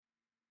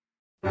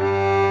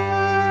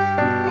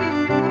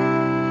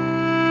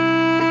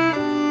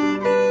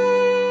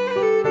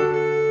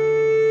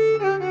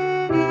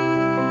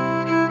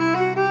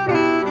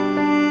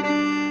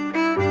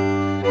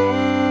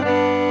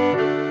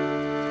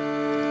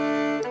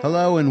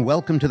Hello and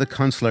welcome to the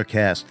Kunstler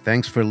Cast.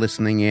 Thanks for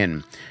listening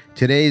in.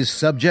 Today's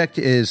subject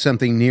is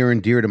something near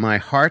and dear to my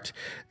heart,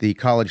 the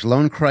college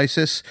loan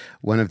crisis,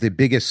 one of the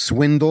biggest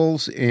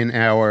swindles in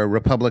our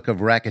Republic of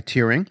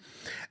Racketeering.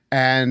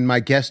 And my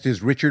guest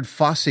is Richard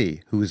Fosse,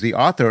 who is the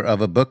author of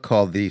a book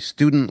called The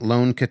Student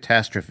Loan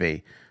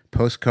Catastrophe,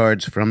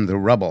 Postcards from the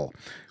Rubble,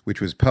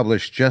 which was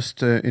published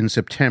just in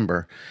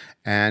September.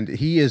 And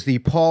he is the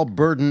Paul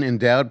Burden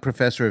Endowed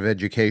Professor of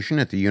Education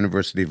at the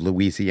University of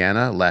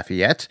Louisiana,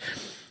 Lafayette.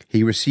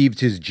 He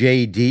received his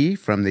J.D.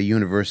 from the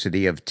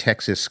University of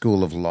Texas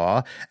School of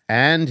Law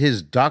and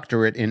his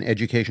doctorate in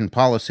education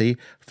policy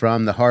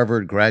from the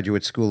Harvard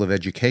Graduate School of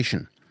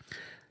Education.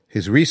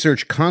 His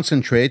research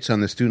concentrates on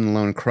the student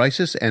loan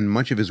crisis, and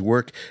much of his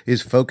work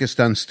is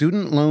focused on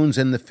student loans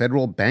and the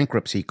federal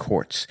bankruptcy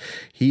courts.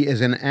 He is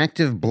an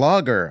active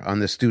blogger on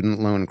the student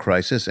loan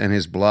crisis, and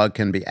his blog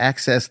can be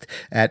accessed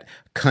at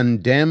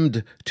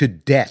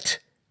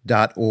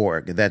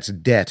condemnedtodebt.org. That's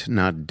debt,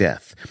 not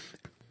death.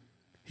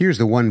 Here's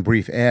the one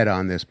brief ad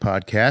on this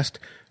podcast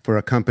for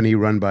a company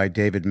run by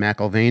David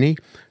McAlvany,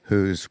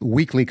 whose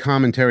weekly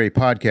commentary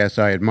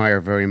podcast I admire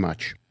very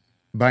much.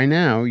 By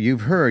now,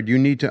 you've heard you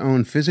need to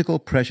own physical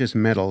precious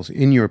metals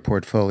in your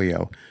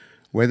portfolio.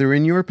 Whether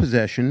in your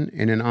possession,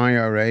 in an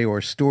IRA, or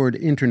stored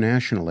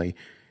internationally,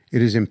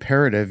 it is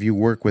imperative you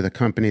work with a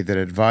company that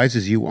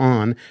advises you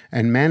on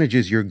and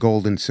manages your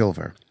gold and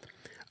silver.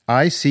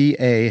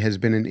 ICA has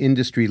been an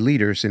industry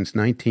leader since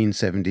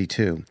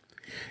 1972.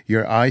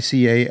 Your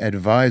ICA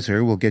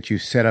advisor will get you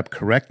set up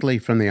correctly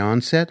from the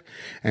onset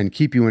and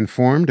keep you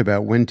informed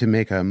about when to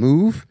make a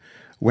move,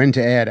 when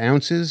to add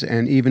ounces,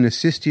 and even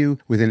assist you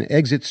with an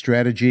exit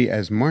strategy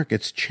as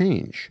markets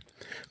change.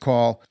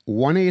 Call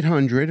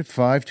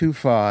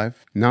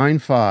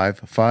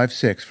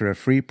 1-800-525-9556 for a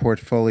free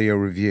portfolio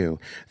review.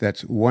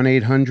 That's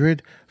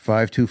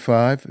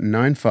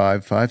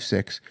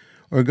 1-800-525-9556,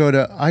 or go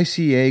to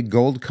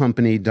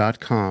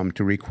icagoldcompany.com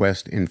to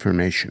request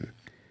information.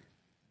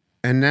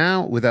 And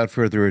now, without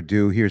further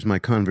ado, here's my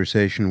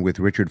conversation with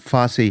Richard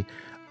Fosse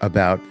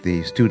about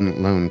the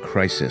student loan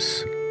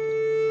crisis.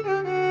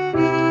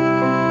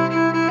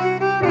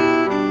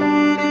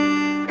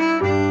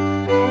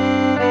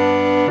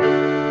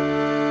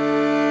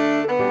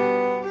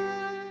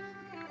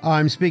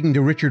 I'm speaking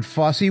to Richard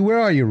Fosse. Where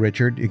are you,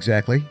 Richard,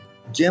 exactly?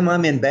 Jim,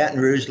 I'm in Baton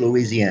Rouge,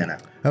 Louisiana.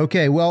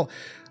 Okay, well,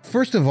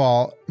 first of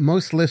all,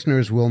 most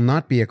listeners will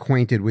not be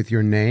acquainted with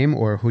your name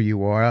or who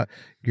you are.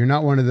 You're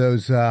not one of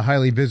those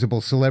highly visible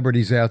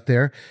celebrities out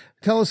there.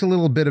 Tell us a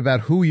little bit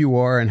about who you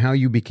are and how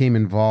you became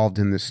involved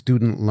in the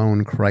student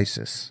loan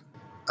crisis.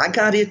 I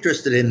got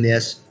interested in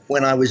this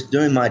when I was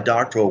doing my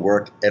doctoral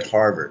work at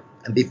Harvard.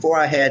 And before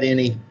I had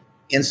any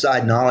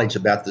inside knowledge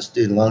about the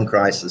student loan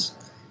crisis,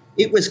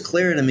 it was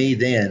clear to me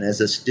then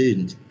as a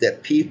student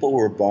that people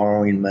were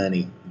borrowing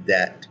money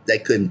that they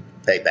couldn't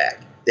pay back.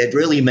 They'd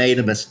really made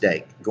a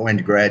mistake going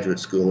to graduate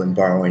school and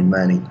borrowing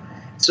money.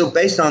 So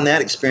based on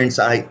that experience,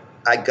 I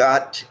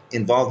got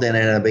involved in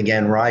it and I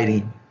began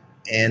writing.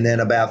 And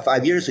then about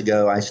 5 years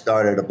ago, I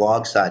started a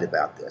blog site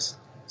about this.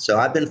 So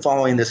I've been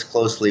following this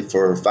closely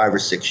for 5 or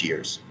 6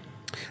 years.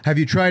 Have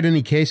you tried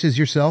any cases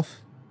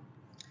yourself?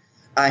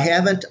 I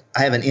haven't.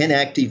 I have an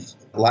inactive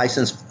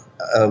license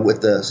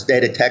with the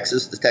state of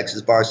Texas, the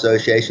Texas Bar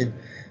Association.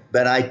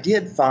 But I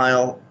did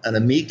file an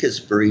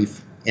amicus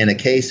brief in a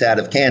case out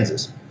of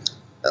Kansas.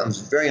 I was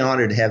very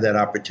honored to have that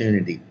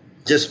opportunity.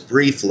 Just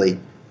briefly,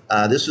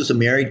 this was a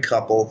married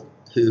couple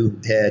who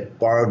had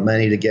borrowed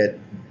money to get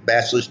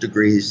bachelor's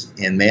degrees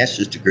and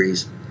master's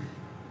degrees,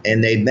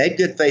 and they made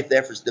good faith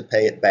efforts to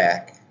pay it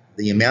back.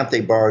 The amount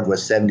they borrowed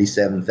was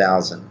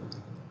 $77,000.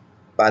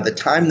 By the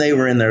time they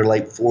were in their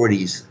late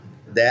 40s,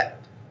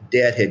 that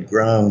debt had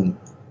grown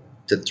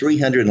to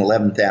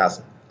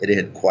 $311,000. It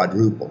had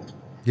quadrupled.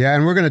 Yeah,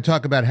 and we're going to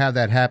talk about how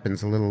that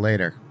happens a little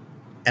later.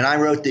 And I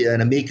wrote an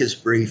amicus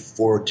brief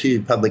for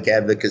 2 public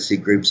advocacy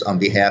groups on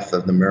behalf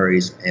of the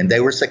Murrays, and they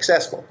were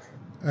successful.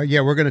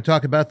 Yeah, we're going to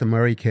talk about the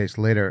Murray case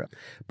later.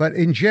 But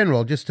in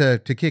general, just to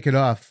kick it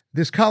off,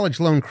 this college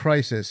loan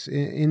crisis,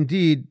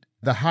 indeed,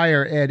 the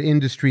higher ed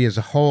industry as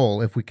a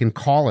whole, if we can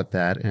call it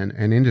that,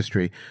 an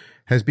industry,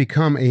 has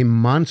become a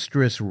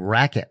monstrous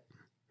racket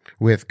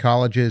with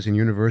colleges and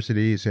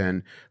universities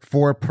and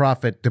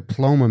for-profit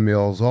diploma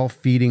mills all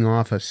feeding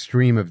off a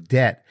stream of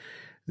debt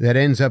that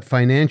ends up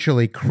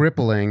financially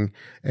crippling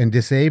and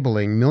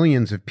disabling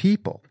millions of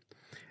people.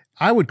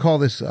 I would call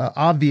this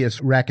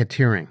obvious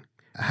racketeering.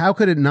 How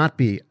could it not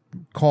be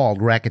called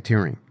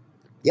racketeering?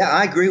 Yeah,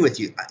 I agree with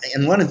you.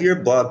 In one of your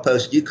blog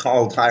posts, you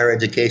called higher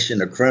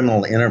education a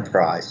criminal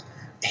enterprise.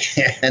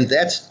 And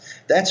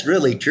that's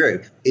really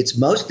true. It's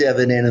most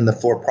evident in the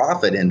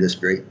for-profit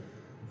industry,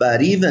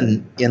 but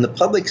even in the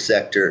public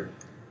sector,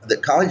 the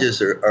colleges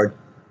are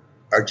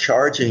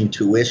charging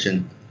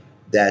tuition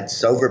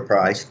that's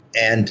overpriced,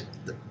 and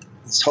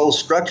this whole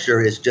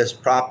structure is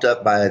just propped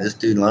up by the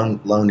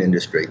student loan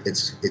industry.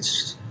 It's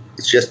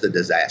just a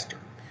disaster.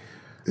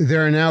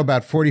 There are now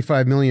about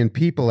 45 million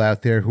people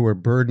out there who are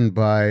burdened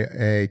by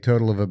a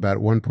total of about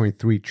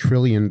 $1.3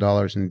 trillion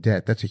in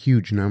debt. That's a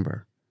huge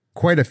number.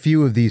 quite a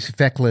few of these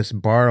feckless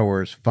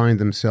borrowers find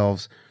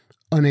themselves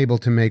unable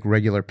to make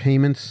regular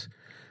payments.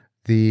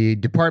 The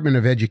Department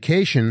of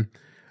Education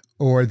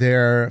or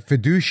their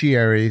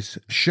fiduciaries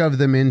shove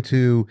them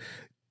into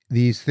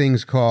these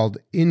things called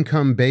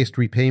income-based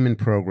repayment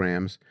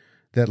programs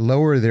that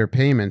lower their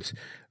payments,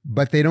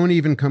 but they don't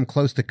even come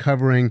close to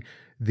covering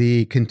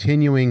the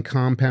continuing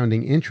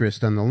compounding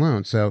interest on the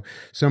loan. So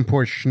some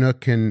poor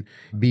schnook can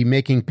be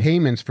making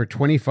payments for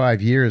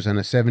 25 years on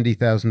a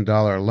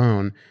 $70,000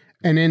 loan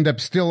and end up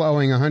still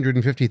owing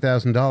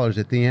 $150,000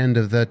 at the end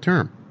of the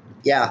term.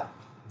 Yeah.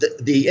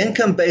 The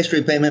income-based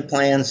repayment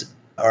plans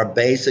are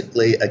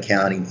basically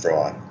accounting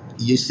fraud.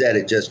 You said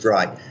it just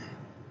right.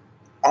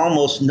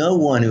 Almost no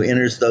one who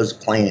enters those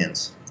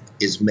plans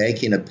is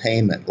making a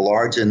payment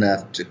large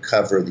enough to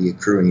cover the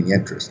accruing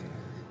interest.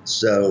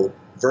 So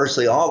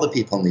virtually all the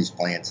people in these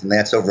plans, and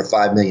that's over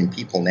 5 million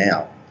people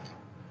now,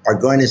 are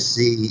going to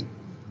see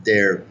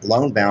their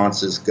loan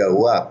balances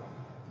go up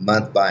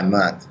month by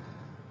month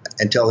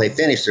until they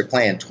finish their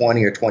plan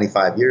 20 or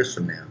 25 years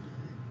from now.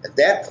 At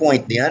that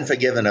point, the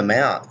unforgiven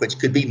amount, which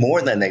could be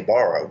more than they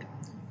borrowed,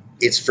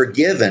 it's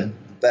forgiven,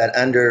 but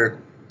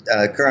under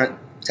current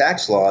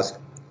tax laws,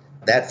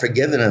 that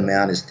forgiven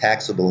amount is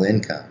taxable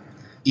income.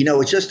 You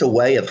know, it's just a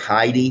way of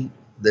hiding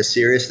the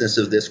seriousness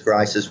of this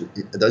crisis.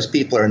 Those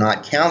people are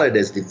not counted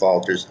as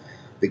defaulters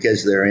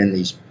because they're in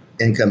these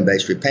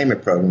income-based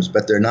repayment programs,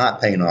 but they're not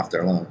paying off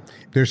their loan.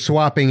 They're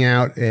swapping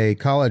out a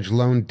college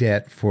loan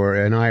debt for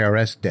an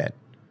IRS debt.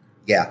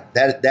 Yeah,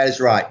 that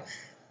is right.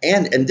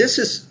 And this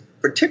is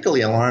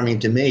particularly alarming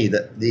to me.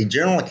 That the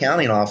General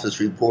Accounting Office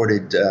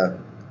reported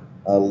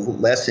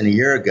less than a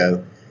year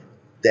ago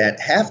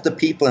that half the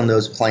people in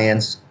those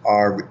plans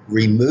are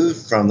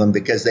removed from them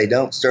because they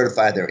don't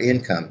certify their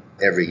income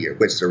every year,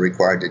 which they're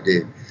required to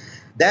do.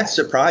 That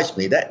surprised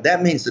me.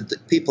 That means that the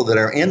people that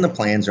are in the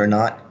plans are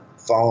not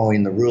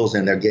following the rules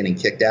and they're getting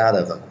kicked out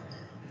of them.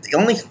 The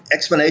only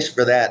explanation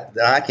for that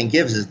I can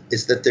give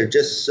is that they're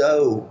just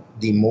so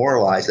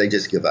demoralized, they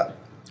just give up.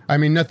 I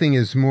mean, nothing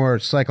is more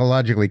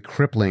psychologically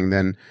crippling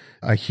than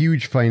a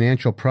huge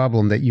financial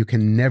problem that you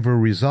can never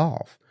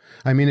resolve.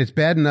 I mean, it's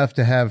bad enough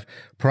to have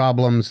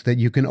problems that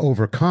you can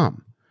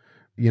overcome,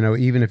 you know,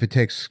 even if it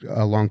takes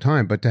a long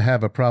time, but to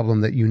have a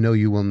problem that you know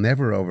you will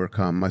never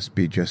overcome must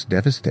be just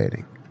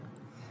devastating.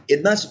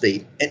 It must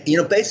be. And, you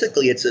know,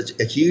 basically it's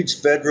a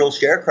huge federal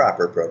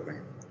sharecropper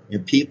program. You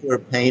know, people are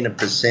paying a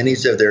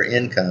percentage of their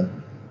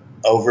income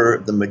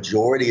over the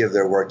majority of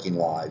their working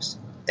lives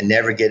and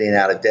never getting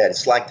out of debt.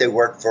 It's like they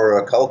work for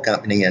a coal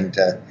company and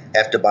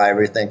have to buy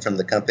everything from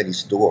the company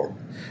store.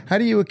 How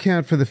do you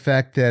account for the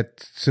fact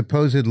that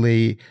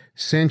supposedly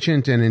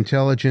sentient and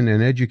intelligent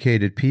and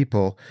educated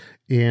people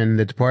in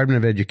the Department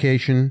of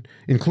Education,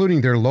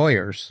 including their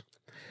lawyers,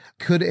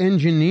 could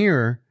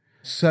engineer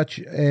such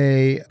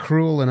a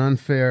cruel and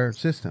unfair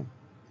system?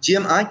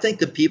 Jim, I think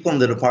the people in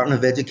the Department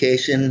of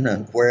Education,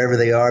 wherever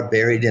they are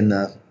buried in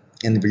the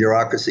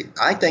bureaucracy,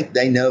 I think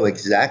they know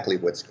exactly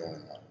what's going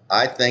on.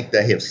 I think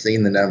they have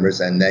seen the numbers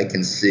and they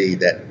can see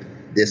that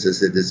this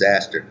is a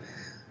disaster.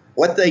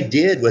 What they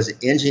did was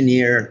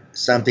engineer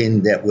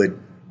something that would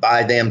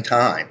buy them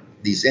time.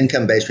 These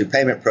income-based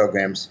repayment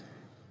programs,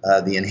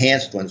 the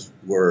enhanced ones,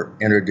 were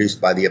introduced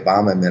by the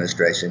Obama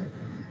administration.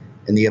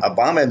 And the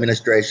Obama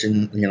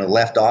administration,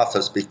 left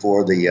office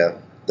before the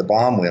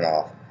bomb went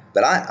off.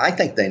 But I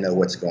think they know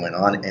what's going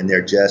on, and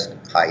they're just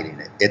hiding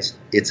it.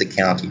 It's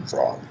accounting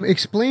fraud.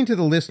 Explain to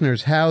the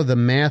listeners how the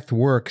math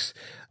works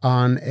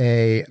on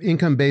a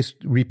income-based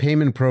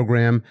repayment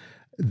program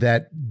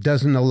that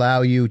doesn't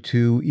allow you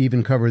to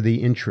even cover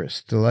the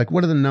interest. So, like,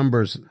 what are the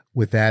numbers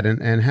with that,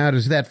 and how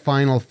does that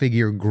final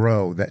figure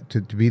grow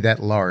to be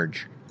that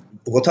large?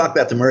 We'll talk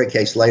about the Murray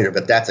case later,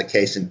 but that's a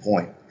case in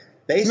point.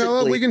 Basically,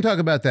 no, we can talk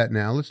about that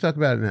now. Let's talk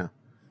about it now.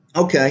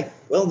 Okay.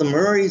 Well, the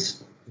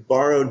Murrays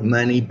borrowed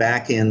money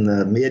back in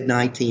the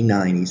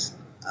mid-1990s.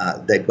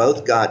 They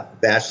both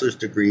got bachelor's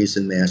degrees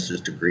and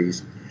master's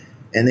degrees,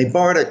 and they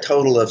borrowed a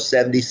total of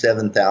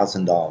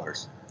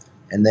 $77,000.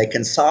 And they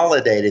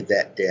consolidated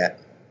that debt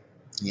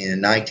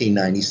in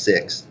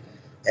 1996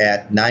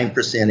 at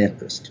 9%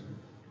 interest.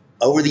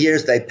 Over the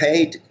years, they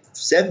paid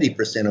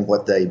 70% of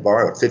what they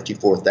borrowed,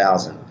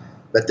 $54,000.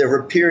 But there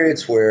were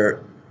periods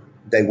where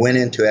they went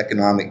into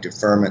economic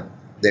deferment.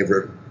 They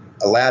were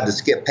allowed to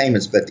skip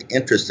payments, but the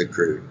interest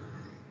accrued.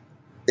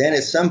 Then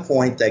at some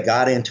point, they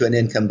got into an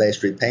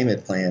income-based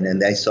repayment plan,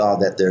 and they saw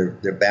that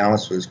their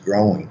balance was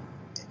growing.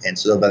 And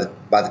so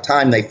by the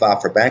time they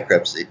filed for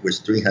bankruptcy, it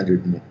was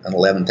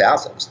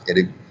 $311,000. It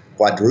had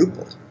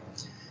quadrupled.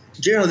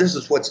 Generally, this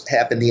is what's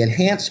happened. The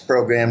enhanced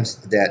programs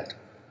that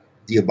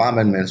the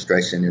Obama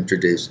administration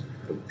introduced,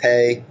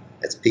 PAYE,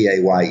 that's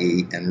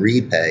P-A-Y-E, and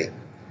REPAY,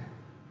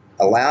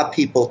 allow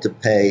people to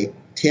pay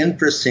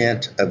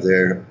 10% of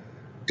their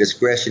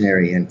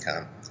discretionary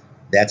income,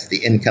 that's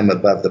the income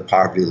above the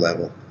poverty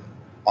level,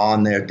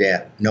 on their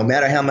debt, no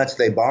matter how much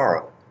they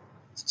borrow.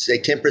 Say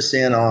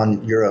 10%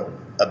 on your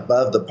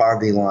above the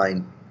poverty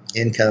line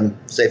income.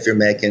 Say if you're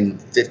making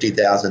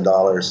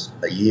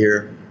 $50,000 a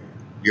year,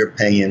 you're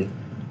paying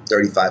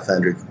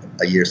 $3,500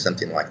 a year,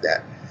 something like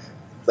that.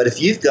 But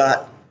if you've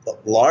got a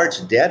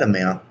large debt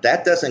amount,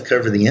 that doesn't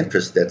cover the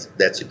interest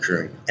that's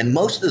accruing. And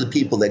most of the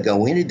people that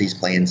go into these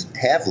plans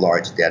have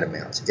large debt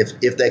amounts.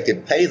 If they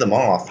could pay them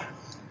off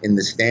in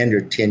the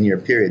standard 10-year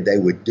period, they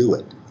would do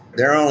it.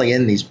 They're only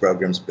in these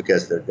programs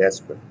because they're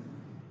desperate.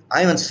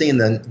 I haven't seen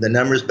the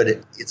numbers, but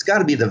it's got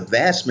to be the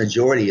vast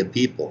majority of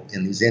people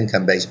in these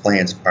income-based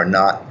plans are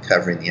not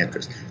covering the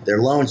interest.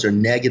 Their loans are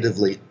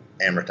negatively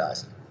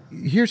amortizing.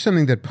 Here's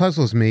something that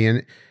puzzles me.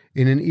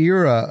 In an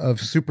era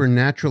of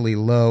supernaturally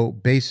low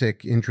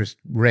basic interest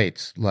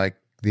rates, like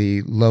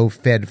the low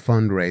Fed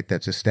fund rate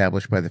that's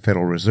established by the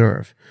Federal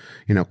Reserve,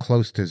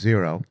 close to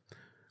zero,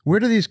 where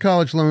do these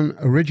college loan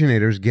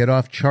originators get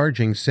off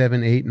charging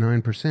 7, 8,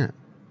 9%?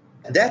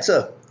 That's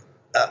a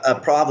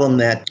problem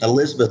that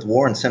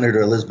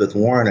Senator Elizabeth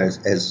Warren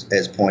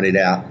has pointed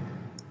out.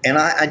 And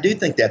I do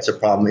think that's a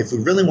problem. If we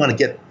really want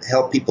to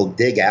help people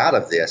dig out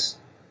of this,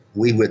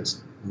 we would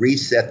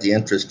reset the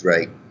interest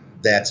rate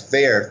that's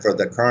fair for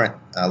the current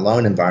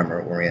loan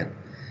environment we're in.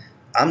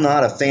 I'm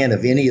not a fan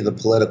of any of the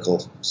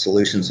political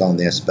solutions on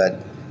this,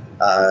 but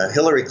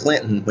Hillary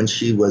Clinton, when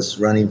she was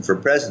running for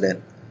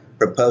president,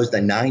 proposed a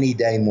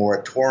 90-day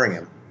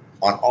moratorium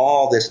on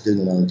all this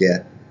student loan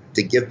debt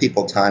to give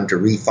people time to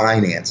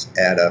refinance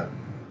at a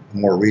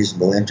more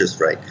reasonable interest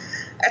rate.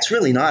 That's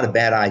really not a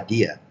bad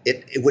idea.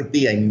 It would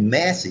be a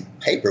massive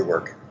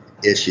paperwork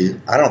issue.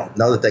 I don't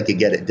know that they could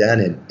get it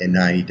done in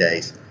 90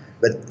 days,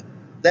 but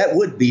that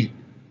would be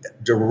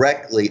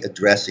directly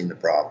addressing the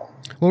problem.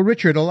 Well,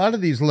 Richard, a lot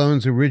of these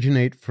loans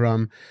originate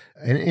from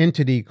an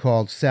entity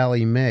called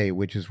Sallie Mae,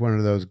 which is one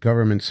of those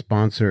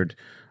government-sponsored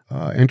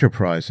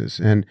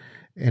enterprises. And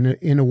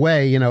in a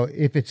way,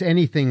 if it's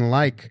anything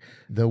like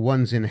the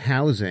ones in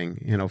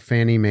housing,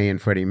 Fannie Mae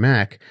and Freddie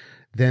Mac,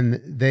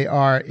 then they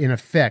are, in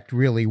effect,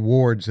 really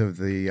wards of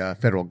the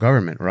federal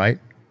government, right?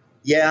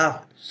 Yeah.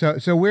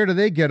 So where do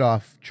they get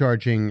off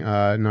charging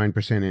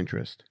 9%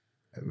 interest?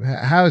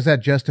 How is that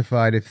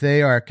justified? If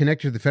they are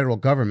connected to the federal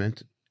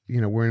government,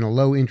 we're in a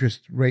low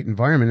interest rate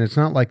environment. It's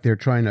not like they're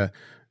trying to,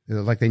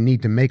 like they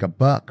need to make a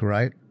buck,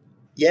 right?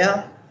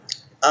 Yeah.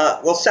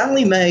 Well,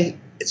 Sallie Mae,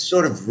 it's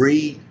sort of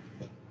reinvented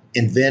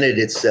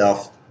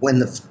itself when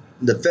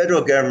the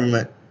federal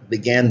government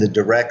began the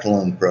direct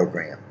loan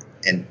program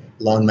and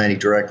loan money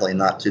directly,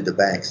 not to the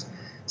banks.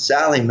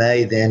 Sallie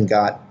Mae then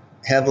got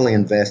heavily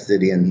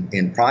invested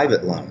in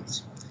private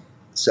loans.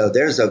 So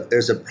there's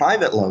a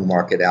private loan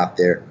market out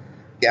there.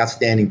 The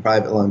outstanding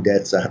private loan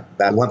debt's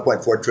about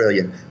 $1.4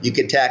 trillion. You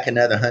could tack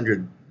another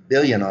 $100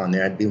 billion on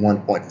there, it'd be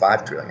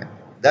 $1.5 trillion.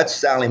 That's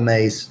Sallie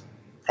Mae's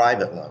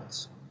private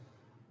loans.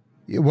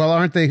 Well,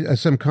 aren't they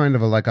some kind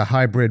of a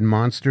hybrid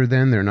monster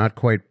then? They're not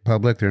quite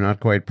public, they're not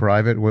quite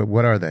private.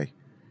 What are they?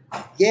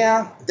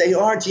 Yeah, they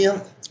are,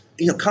 Jim.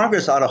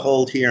 Congress ought to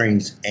hold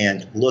hearings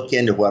and look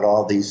into what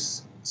all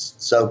these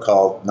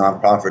so-called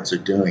nonprofits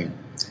are doing.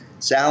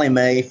 Sallie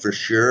Mae, for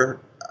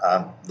sure.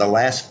 The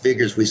last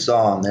figures we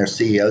saw on their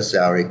CEO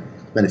salary,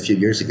 it's been a few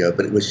years ago,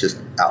 but it was just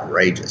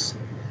outrageous.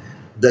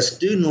 The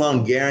student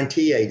loan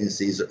guarantee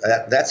agencies,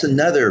 that's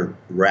another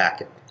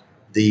racket.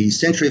 The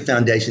Century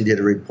Foundation did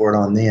a report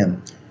on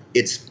them.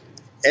 It's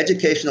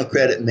Educational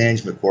Credit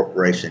Management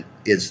Corporation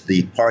is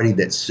the party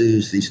that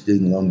sues these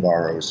student loan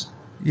borrowers.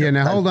 Yeah,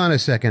 now hold on a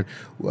second.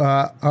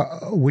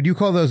 Would you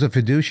call those a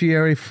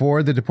fiduciary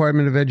for the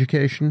Department of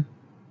Education?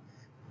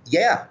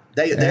 Yeah.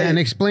 And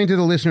explain to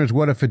the listeners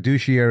what a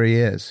fiduciary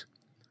is.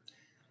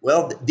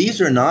 Well, these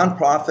are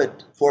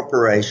nonprofit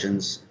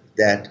corporations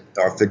that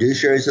are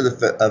fiduciaries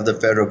of the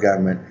federal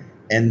government,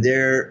 and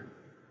their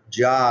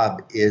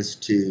job is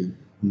to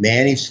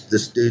manage the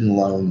student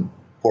loan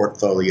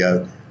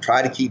portfolio,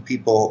 try to keep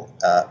people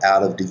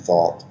out of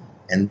default,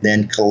 and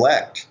then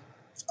collect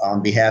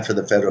on behalf of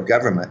the federal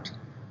government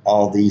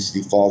all these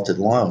defaulted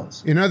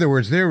loans. In other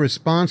words, they're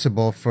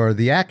responsible for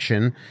the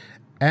action,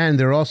 and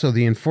they're also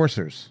the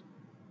enforcers.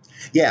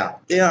 Yeah,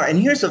 they are. And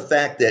here's a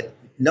fact that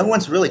no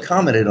one's really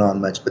commented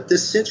on much, but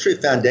this Century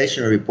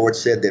Foundation report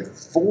said that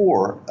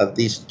 4 of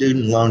these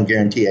student loan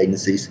guarantee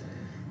agencies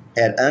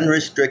had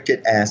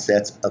unrestricted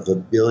assets of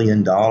 $1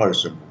 billion or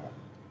more.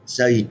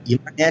 So you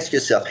might ask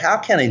yourself, how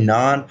can a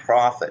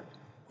nonprofit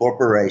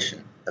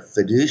corporation, a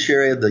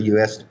fiduciary of the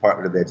U.S.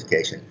 Department of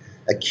Education,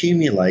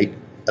 accumulate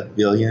 $1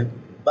 billion?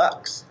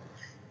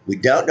 We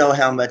don't know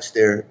how much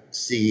their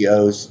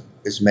CEOs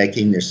is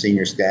making, their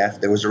senior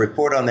staff. There was a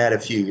report on that a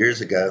few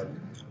years ago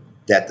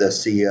that the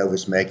CEO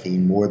was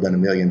making more than $1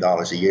 million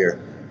a year.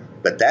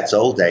 But that's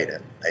old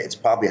data. It's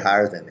probably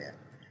higher than that.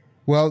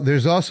 Well,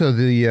 there's also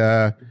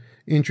the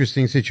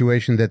interesting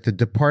situation that the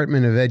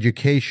Department of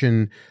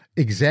Education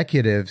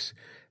executives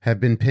have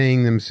been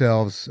paying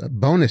themselves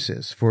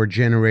bonuses for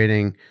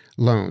generating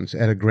loans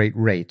at a great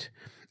rate.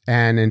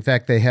 And in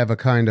fact, they have a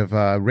kind of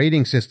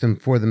rating system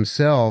for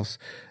themselves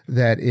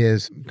that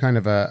is kind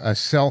of a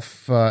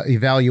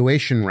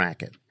self-evaluation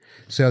racket.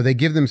 So they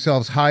give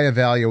themselves high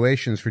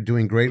evaluations for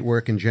doing great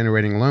work in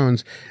generating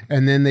loans,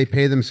 and then they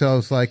pay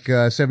themselves like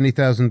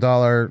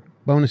 $70,000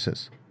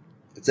 bonuses.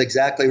 That's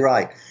exactly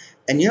right.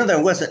 And,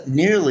 there wasn't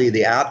nearly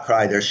the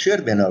outcry there should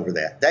have been over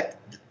that.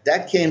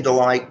 That came to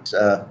light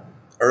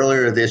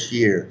earlier this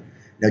year.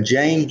 Now,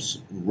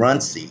 James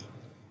Runcie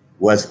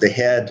was the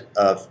head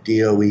of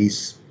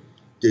DOE's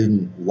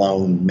Student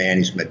Loan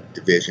Management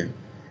Division,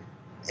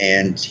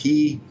 and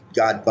he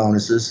got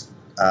bonuses.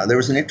 There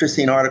was an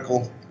interesting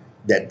article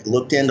that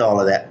looked into all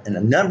of that, and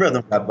a number of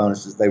them got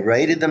bonuses. They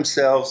rated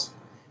themselves,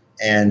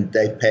 and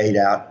they paid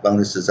out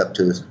bonuses up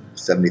to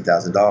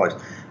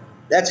 $70,000.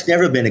 That's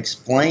never been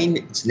explained.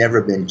 It's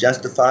never been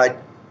justified.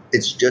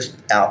 It's just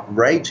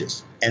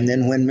outrageous. And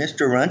then when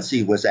Mr.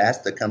 Runcie was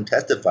asked to come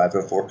testify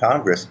before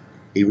Congress,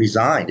 he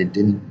resigned and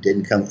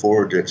didn't come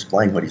forward to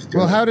explain what he's doing.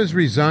 Well, how does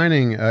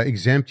resigning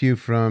exempt you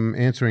from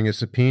answering a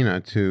subpoena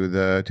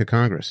to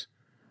Congress?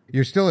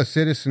 You're still a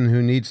citizen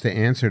who needs to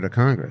answer to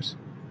Congress.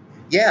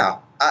 Yeah,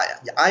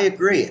 I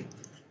agree.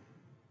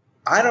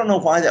 I don't know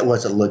why that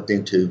wasn't looked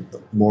into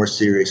more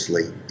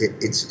seriously.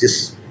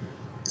 It's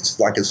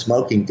like a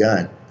smoking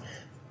gun.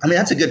 I mean,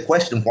 that's a good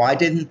question. Why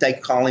didn't they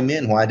call him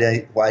in? Why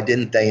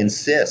didn't they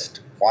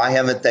insist? Why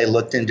haven't they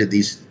looked into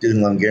these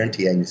student loan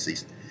guarantee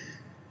agencies?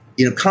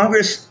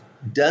 Congress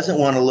doesn't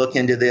want to look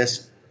into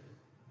this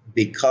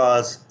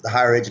because the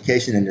higher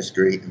education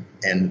industry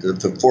and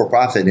the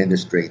for-profit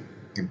industry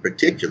in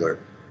particular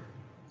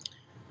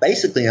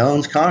basically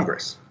owns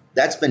Congress.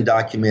 That's been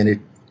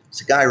documented.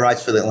 It's a guy who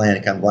writes for The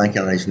Atlantic. I'm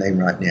blanking on his name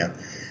right now.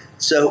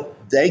 So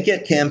they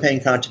get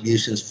campaign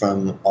contributions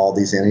from all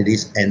these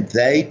entities, and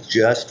they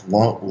just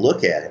won't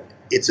look at it.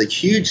 It's a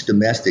huge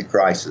domestic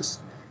crisis,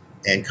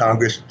 and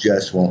Congress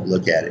just won't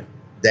look at it.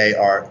 They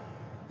are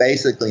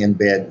basically in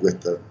bed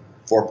with the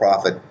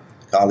for-profit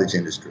college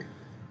industry.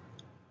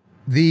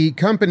 The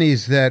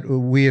companies that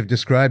we have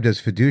described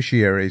as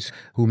fiduciaries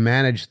who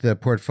manage the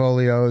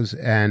portfolios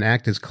and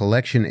act as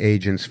collection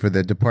agents for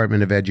the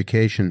Department of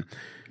Education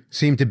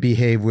seem to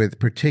behave with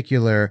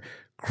particular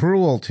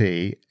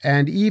cruelty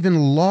and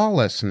even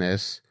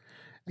lawlessness.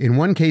 In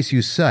one case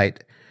you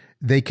cite,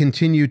 they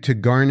continue to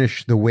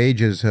garnish the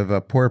wages of a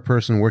poor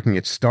person working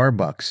at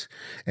Starbucks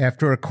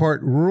after a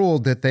court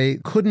ruled that they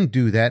couldn't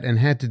do that and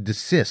had to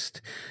desist.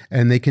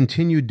 And they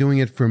continued doing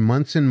it for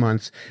months and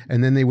months,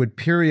 and then they would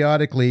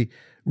periodically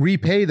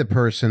repay the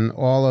person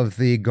all of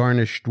the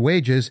garnished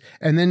wages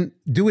and then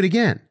do it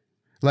again,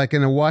 like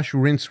in a wash,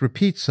 rinse,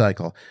 repeat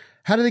cycle.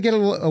 How do they get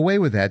away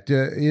with that?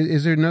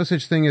 Is there no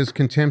such thing as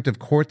contempt of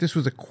court? This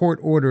was a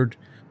court-ordered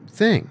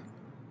thing.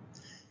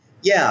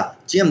 Yeah,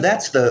 Jim,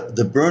 that's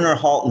the Bruner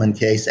Haltman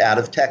case out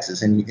of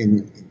Texas. And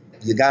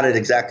you got it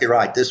exactly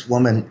right. This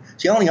woman,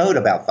 she only owed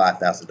about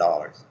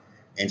 $5,000.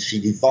 And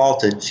she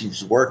defaulted. She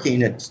was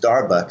working at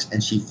Starbucks,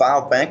 and she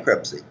filed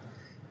bankruptcy.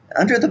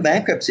 Under the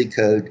bankruptcy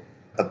code,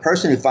 a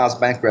person who files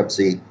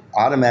bankruptcy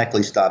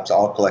automatically stops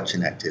all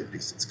collection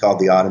activities. It's called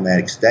the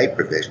automatic stay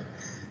provision.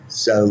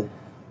 So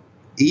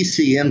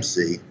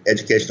ECMC,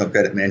 Educational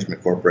Credit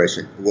Management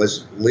Corporation,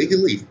 was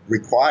legally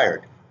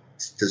required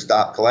to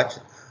stop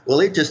collection. Well,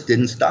 it just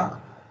didn't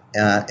stop.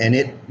 And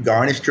it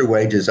garnished her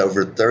wages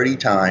over 30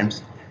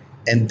 times.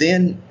 And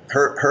then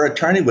her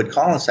attorney would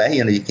call and say,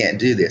 hey, you can't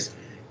do this.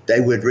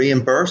 They would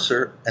reimburse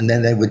her, and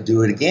then they would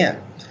do it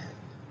again.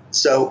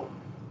 So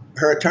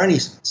her attorney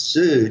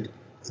sued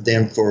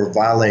them for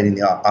violating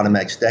the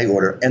automatic stay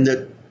order. And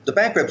the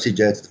bankruptcy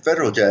judge, the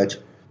federal judge,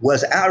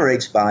 was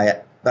outraged by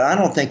it, but I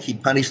don't think he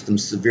punished them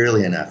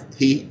severely enough.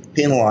 He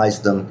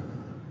penalized them.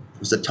 It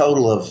was a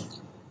total of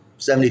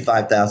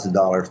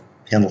 $75,000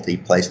 penalty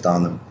placed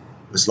on them.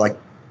 It was like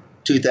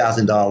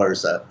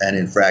 $2,000 an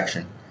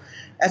infraction.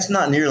 That's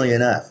not nearly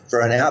enough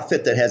for an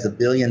outfit that has $1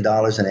 billion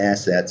in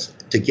assets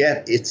to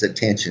get its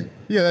attention.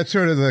 Yeah, that's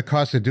sort of the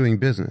cost of doing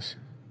business.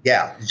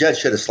 Yeah, the judge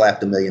should have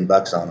slapped $1 million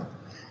on them.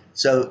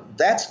 So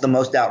that's the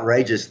most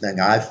outrageous thing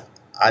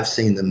I've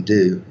seen them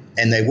do.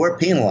 And they were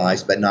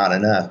penalized, but not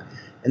enough.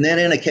 And then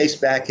in a case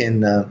back in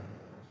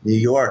New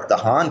York, the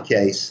Hahn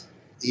case,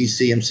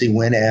 ECMC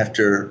went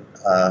after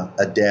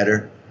a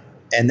debtor,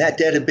 and that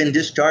debt had been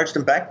discharged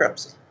in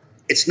bankruptcy.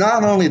 It's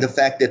not only the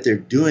fact that they're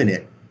doing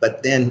it,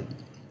 but then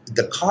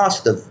the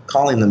cost of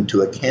calling them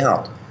to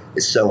account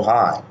is so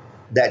high.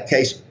 That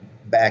case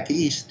back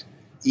east,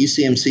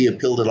 ECMC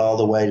appealed it all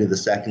the way to the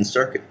Second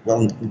Circuit.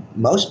 Well,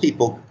 most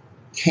people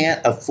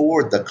can't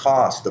afford the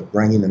cost of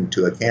bringing them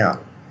to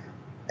account.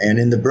 And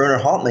in the Bruner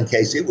Haltman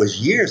case, it was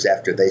years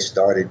after they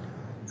started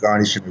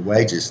garnishing her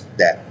wages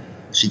that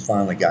she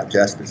finally got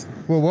justice.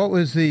 Well, what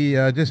was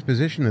the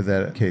disposition of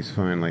that case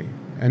finally?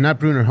 And not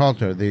Bruner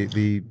Halter,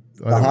 the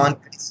Hahn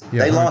case.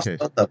 Yeah, they Hahn lost case.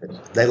 both of them.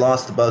 They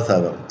lost both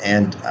of them.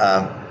 And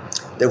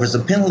there was a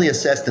penalty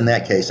assessed in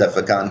that case. I've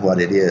forgotten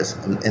what it is.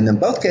 And in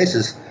both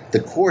cases,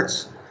 the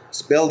courts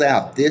spelled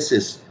out this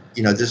is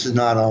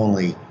not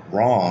only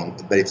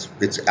wrong, but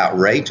it's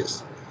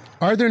outrageous.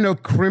 Are there no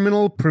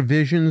criminal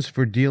provisions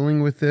for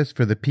dealing with this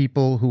for the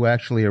people who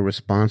actually are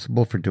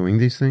responsible for doing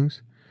these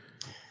things?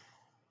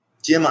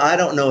 Jim, I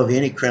don't know of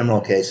any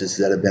criminal cases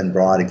that have been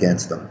brought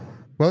against them.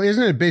 Well,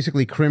 isn't it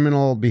basically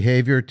criminal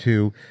behavior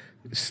to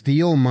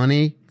steal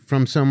money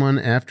from someone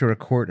after a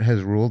court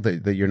has ruled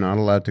that you're not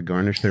allowed to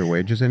garnish their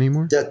wages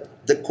anymore?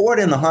 The court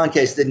in the Hahn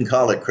case didn't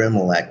call it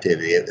criminal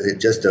activity. It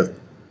just a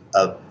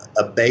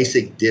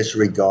basic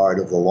disregard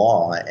of the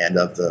law and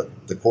of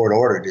the court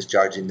order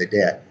discharging the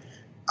debt.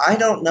 I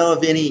don't know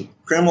of any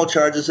criminal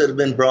charges that have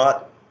been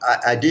brought.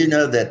 I do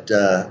know that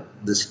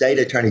the state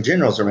attorney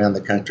generals around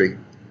the country,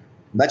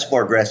 much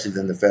more aggressive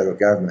than the federal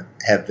government,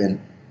 have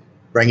been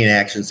bringing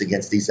actions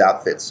against these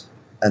outfits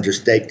under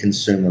state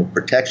consumer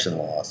protection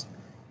laws.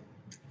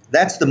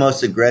 That's the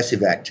most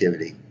aggressive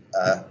activity.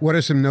 What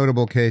are some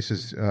notable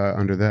cases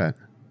under that?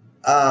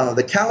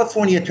 The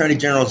California Attorney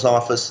General's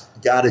office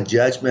got a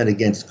judgment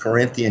against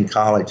Corinthian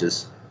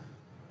colleges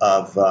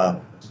of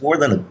more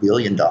than $1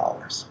 billion.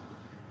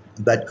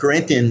 But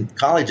Corinthian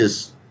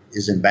colleges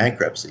is in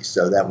bankruptcy,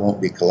 so that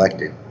won't be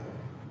collected.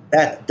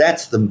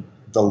 That's the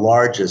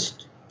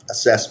largest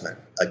assessment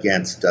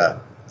against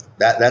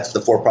that's the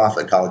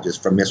for-profit colleges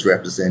for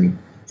misrepresentation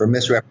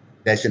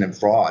and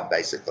fraud,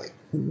 basically.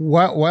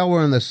 While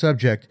we're on the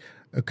subject,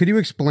 could you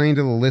explain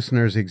to the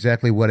listeners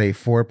exactly what a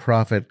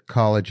for-profit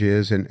college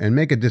is and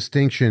make a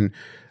distinction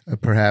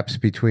perhaps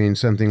between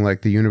something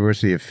like the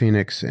University of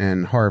Phoenix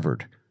and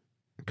Harvard?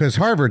 Because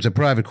Harvard's a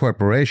private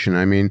corporation.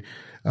 I mean,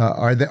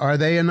 are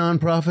they a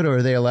nonprofit, or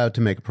are they allowed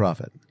to make a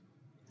profit?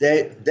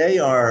 They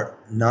are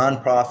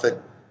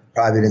nonprofit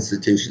private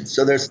institutions.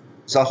 So there's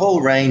a whole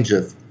range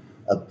of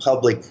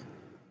public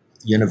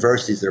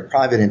universities that are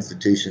private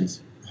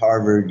institutions,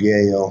 Harvard,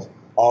 Yale,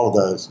 all of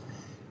those.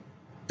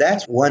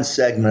 That's one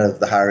segment of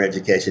the higher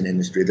education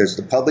industry. There's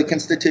the public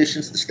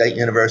institutions, the state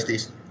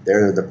universities.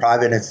 There are the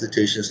private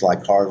institutions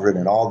like Harvard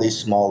and all these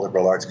small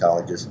liberal arts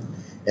colleges.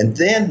 And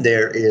then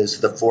there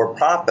is the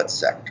for-profit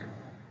sector.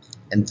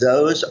 And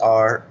those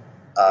are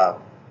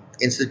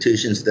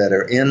institutions that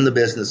are in the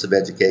business of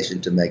education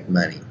to make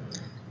money.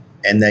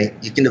 And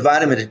you can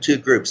divide them into two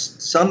groups.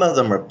 Some of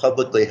them are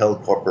publicly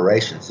held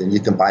corporations, and you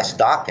can buy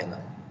stock in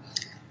them.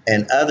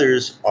 And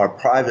others are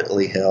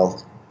privately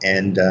held,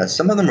 and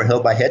some of them are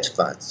held by hedge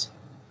funds.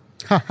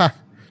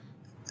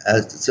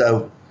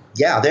 So,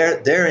 yeah,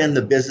 they're in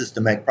the business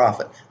to make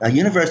profit. Now,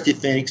 University of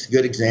Phoenix,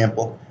 good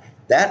example.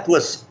 That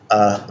was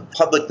a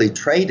publicly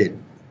traded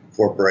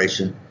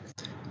corporation,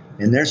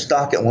 and their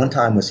stock at one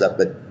time was up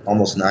at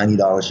almost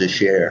 $90 a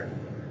share.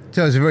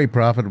 So it's a very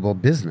profitable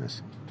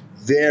business.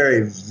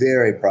 Very,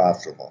 very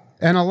profitable.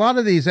 And a lot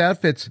of these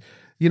outfits,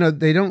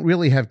 they don't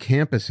really have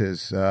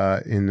campuses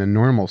in the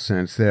normal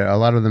sense. A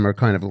lot of them are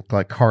kind of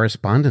like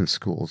correspondence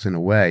schools in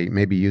a way,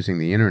 maybe using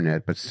the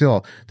internet, but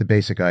still the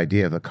basic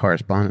idea of a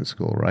correspondence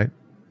school, right?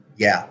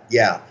 Yeah.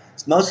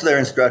 Most of their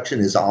instruction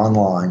is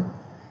online.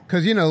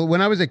 Because,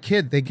 when I was a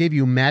kid, they gave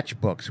you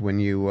matchbooks when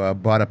you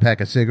bought a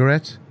pack of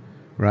cigarettes,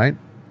 right?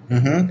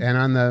 Mm-hmm. And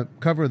on the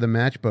cover of the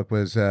matchbook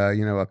was,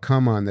 a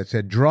come-on that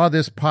said, "Draw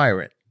this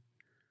pirate,"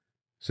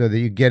 so that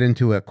you get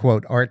into a,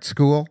 quote, art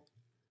school,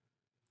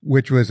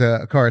 which was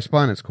a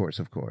correspondence course,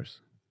 of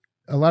course.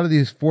 A lot of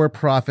these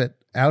for-profit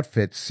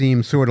outfits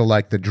seem sort of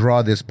like the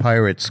Draw This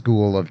Pirate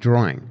school of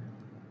drawing.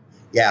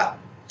 Yeah.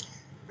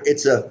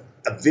 It's a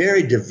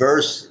very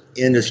diverse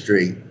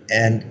industry,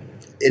 and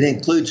it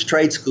includes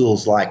trade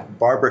schools like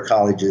barber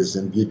colleges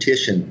and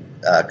beautician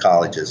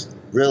colleges,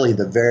 really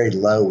the very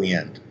low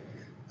end.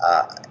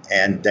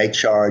 And they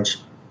charge,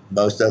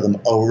 most of them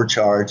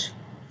overcharge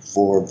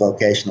for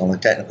vocational and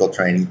technical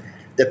training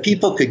that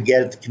people could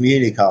get at the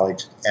community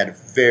college at a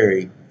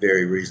very,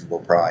 very reasonable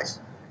price.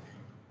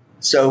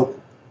 So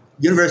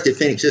University of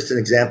Phoenix, just an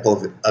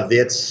example of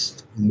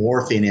its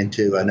morphing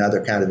into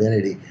another kind of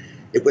entity.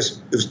 It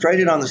was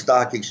traded on the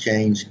stock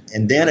exchange,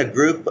 and then a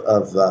group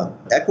of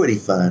equity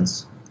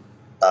funds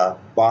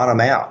bought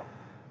them out.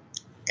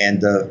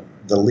 And the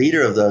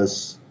leader of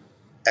those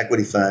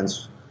equity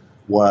funds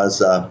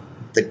was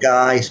the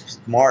guy,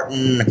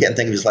 Martin, I can't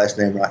think of his last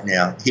name right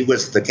now. He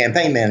was the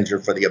campaign manager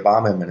for the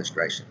Obama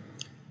administration.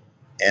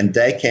 And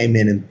they came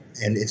in,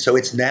 and so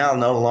it's now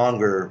no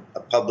longer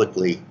a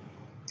publicly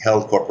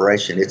held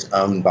corporation. It's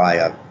owned by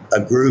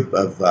a group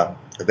of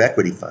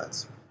equity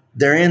funds.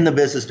 They're in the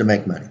business to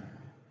make money.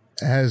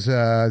 Has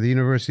the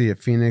University of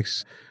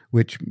Phoenix,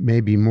 which may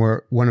be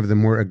one of the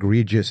more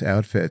egregious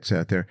outfits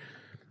out there,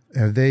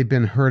 have they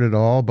been hurt at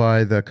all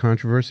by the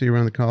controversy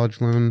around the college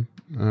loan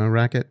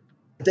racket?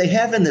 They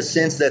have, in the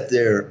sense that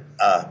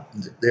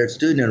their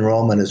student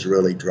enrollment has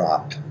really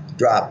dropped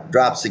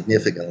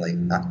significantly.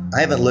 I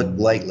haven't looked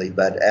lately,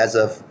 but as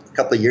of a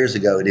couple of years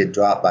ago, it had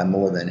dropped by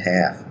more than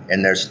half.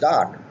 And their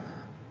stock,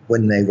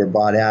 when they were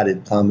bought out,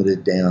 it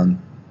plummeted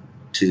down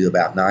to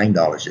about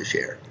 $9 a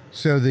share.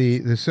 So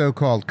the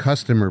so-called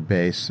customer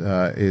base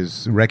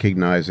is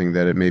recognizing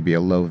that it may be a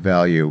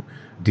low-value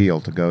deal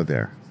to go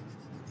there.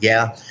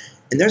 Yeah.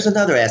 And there's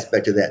another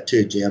aspect of that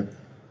too, Jim.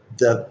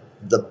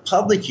 The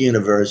public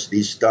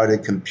universities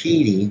started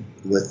competing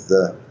with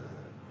the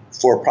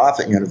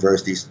for-profit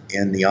universities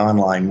in the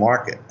online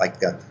market. Like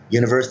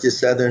University of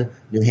Southern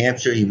New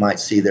Hampshire, you might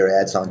see their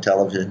ads on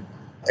television.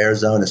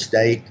 Arizona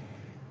State.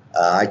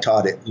 I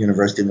taught at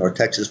University of North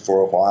Texas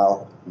for a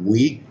while.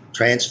 We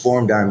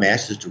transformed our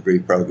master's degree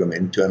program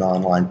into an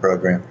online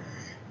program.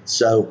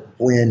 So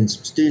when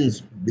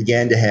students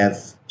began to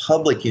have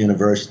public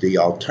university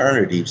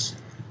alternatives,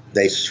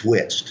 they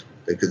switched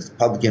because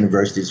public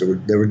universities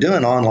they were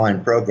doing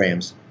online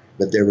programs,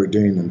 but they were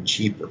doing them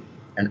cheaper.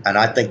 And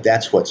I think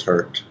that's what's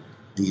hurt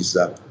these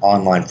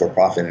online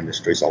for-profit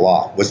industries a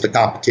lot, was the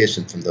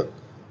competition from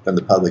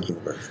the public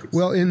universities.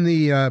 Well, in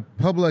the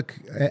public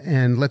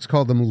and let's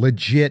call them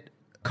legit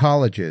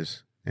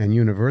colleges and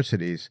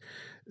universities,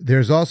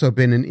 there's also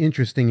been an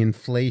interesting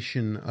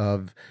inflation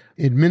of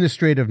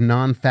administrative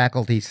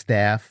non-faculty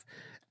staff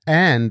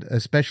and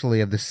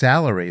especially of the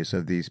salaries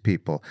of these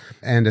people,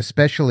 and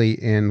especially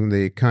in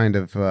the kind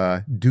of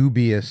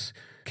dubious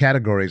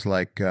categories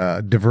like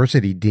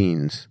diversity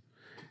deans.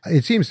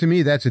 It seems to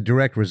me that's a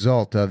direct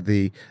result of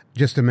the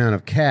just amount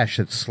of cash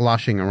that's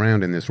sloshing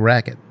around in this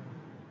racket.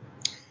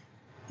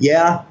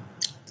 Yeah,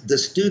 the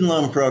student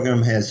loan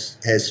program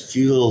has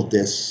fueled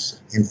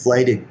this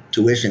inflated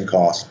tuition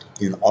cost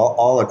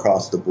all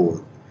across the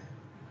board.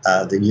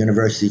 The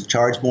universities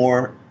charge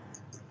more,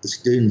 the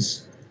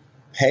students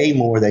pay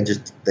more, they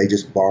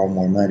just borrow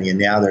more money, and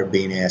now they're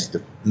being asked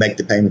to make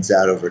the payments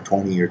out over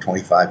 20 or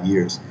 25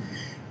 years.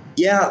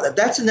 Yeah,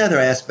 that's another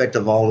aspect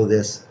of all of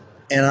this.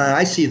 And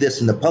I see this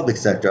in the public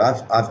sector.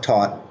 I've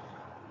taught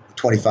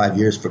 25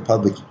 years for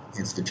public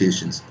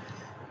institutions.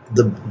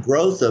 The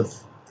growth of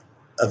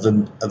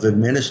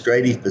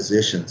administrative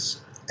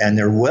positions, and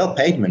they're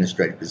well-paid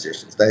administrative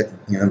positions. They,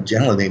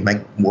 generally they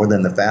make more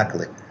than the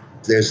faculty.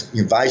 There's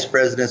vice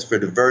presidents for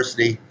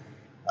diversity.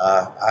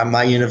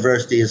 My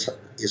university is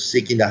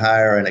seeking to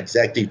hire an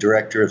executive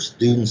director of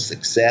student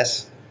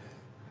success.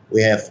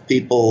 We have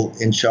people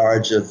in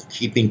charge of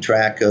keeping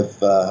track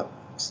of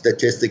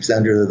statistics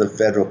under the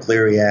Federal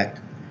Clery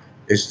Act.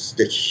 There's just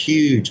a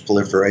huge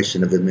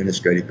proliferation of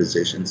administrative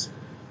positions.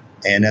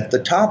 And at the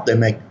top, they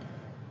make a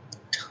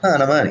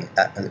ton of money.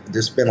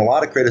 There's been a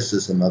lot of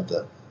criticism of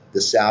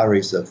the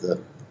salaries of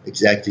the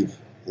executive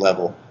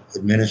level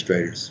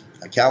administrators.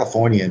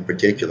 California in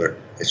particular,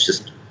 it's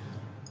just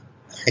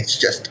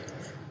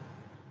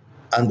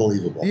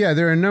unbelievable. Yeah,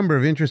 there are a number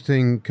of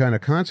interesting kind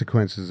of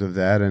consequences of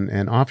that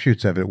and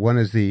offshoots of it. One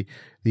is the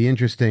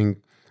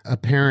interesting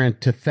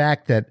apparent to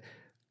fact that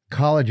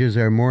colleges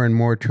are more and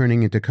more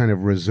turning into kind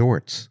of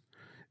resorts,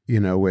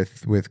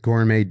 with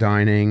gourmet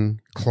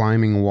dining,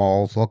 climbing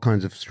walls, all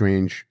kinds of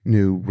strange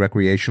new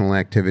recreational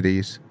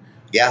activities.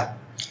 Yeah.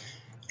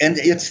 And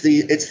it's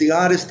the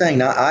oddest thing.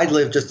 Now, I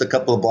live just a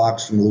couple of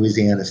blocks from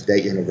Louisiana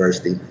State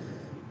University.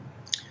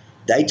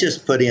 They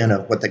just put in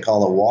what they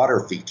call a water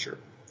feature.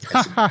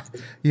 A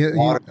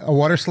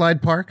water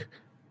slide park?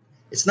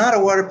 It's not a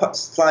water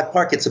slide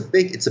park. It's a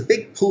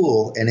big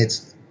pool, and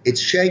it's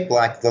shaped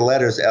like the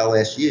letters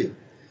LSU.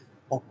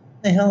 Well,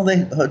 what the hell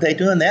are they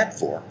doing that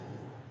for?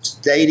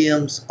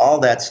 Stadiums, all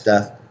that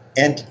stuff,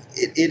 and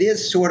it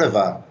is sort of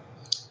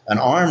an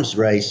arms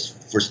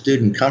race for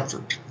student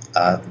comfort.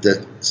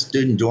 The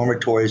student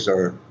dormitories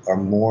are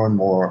more and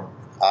more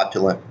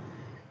opulent,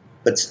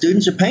 but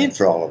students are paying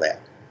for all of that.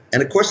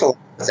 And of course, a lot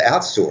of it's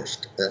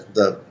outsourced.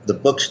 The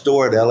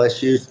bookstore at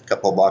LSU, a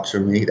couple of blocks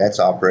from me, that's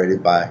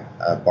operated by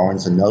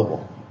Barnes &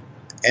 Noble.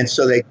 And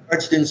so they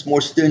charge students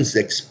more. Students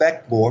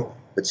expect more,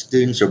 but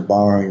students are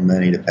borrowing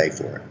money to pay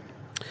for it.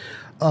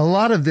 A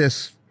lot of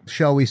this,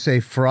 shall we say,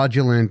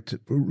 fraudulent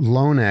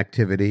loan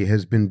activity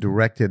has been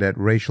directed at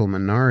racial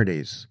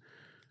minorities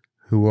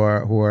who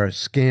are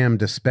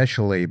scammed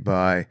especially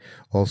by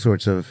all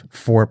sorts of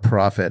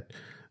for-profit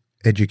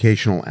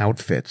educational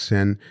outfits,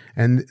 and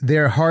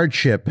their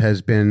hardship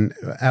has been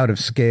out of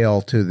scale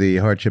to the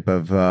hardship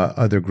of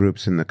other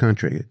groups in the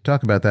country.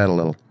 Talk about that a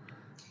little.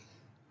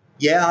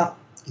 Yeah,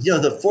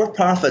 the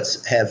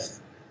for-profits have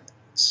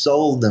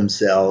sold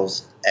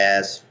themselves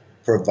as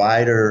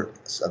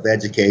providers of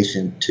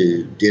education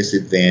to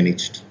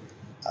disadvantaged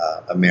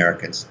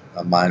Americans,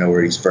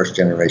 minorities,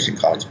 first-generation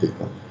college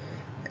people.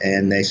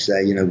 And they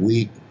say,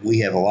 we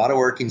have a lot of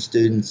working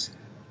students.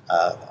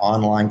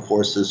 Online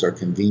courses are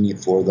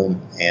convenient for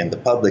them, and the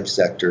public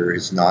sector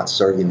is not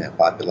serving that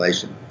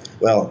population.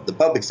 Well, the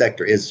public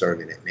sector is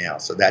serving it now,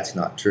 so that's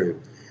not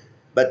true.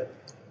 But,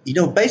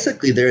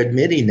 basically they're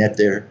admitting that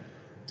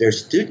their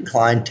student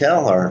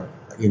clientele are,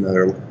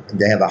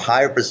 they have a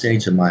higher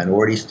percentage of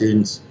minority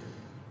students,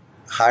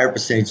 higher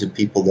percentage of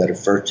people that are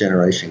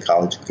first-generation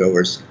college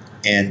goers,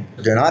 and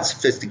they're not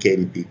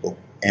sophisticated people,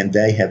 and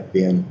they have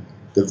been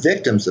the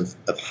victims of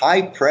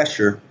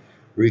high-pressure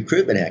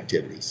recruitment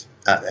activities.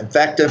 In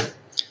fact,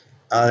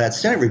 that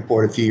Senate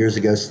report a few years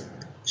ago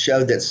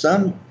showed that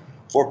some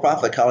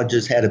for-profit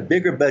colleges had a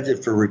bigger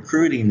budget for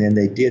recruiting than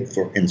they did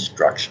for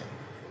instruction.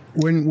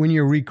 When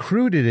you're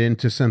recruited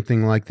into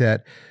something like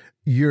that,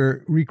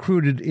 you're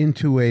recruited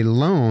into a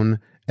loan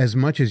as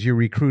much as you're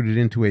recruited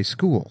into a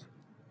school.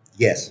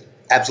 Yes,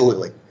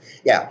 absolutely.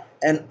 Yeah,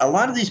 and a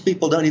lot of these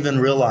people don't even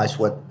realize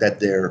that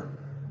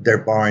they're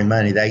borrowing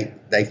money.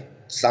 They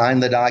sign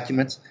the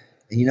documents,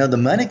 and the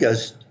money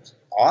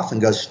often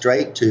goes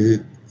straight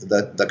to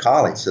the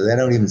college, so they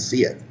don't even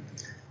see it.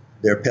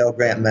 Their Pell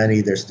Grant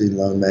money, their student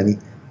loan money,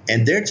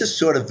 and they're just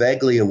sort of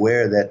vaguely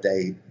aware that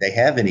they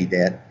have any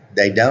debt,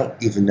 They don't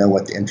even know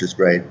what the interest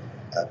rate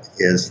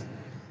is.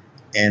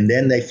 And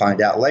then they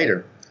find out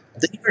later.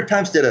 The New York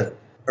Times did a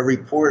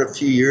report a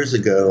few years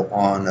ago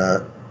on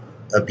a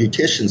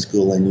beautician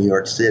school in New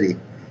York City,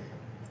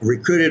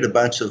 recruited a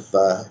bunch of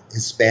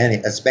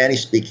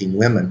Spanish-speaking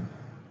women,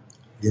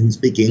 didn't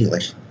speak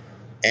English,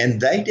 and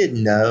they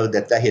didn't know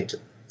that they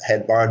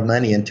had borrowed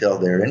money until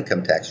their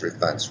income tax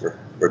refunds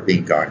were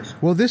being garnished.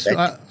 Well,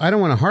 I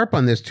don't want to harp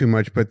on this too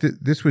much, but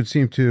this would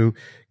seem to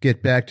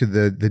get back to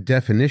the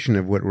definition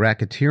of what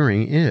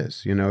racketeering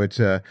is. It's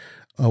a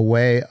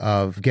way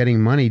of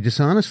getting money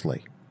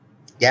dishonestly.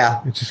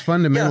 Yeah. It's just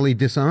fundamentally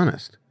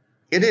dishonest.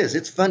 It is.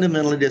 It's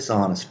fundamentally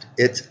dishonest.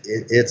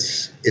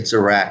 It's a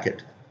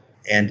racket.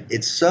 And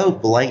it's so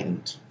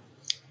blatant.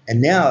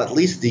 And now at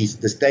least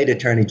the state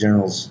attorney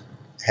generals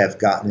have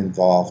gotten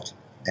involved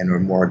and are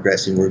more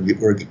aggressive.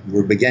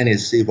 We're beginning to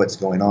see what's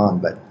going on.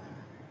 But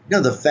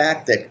the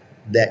fact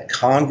that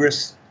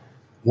Congress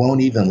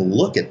won't even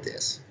look at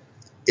this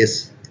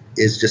is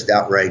just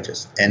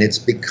outrageous. And it's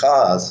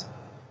because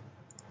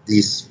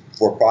these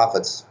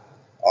for-profits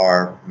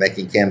are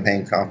making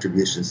campaign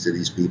contributions to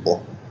these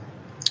people,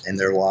 and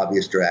their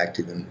lobbyists are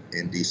active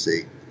in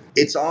D.C.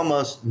 It's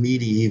almost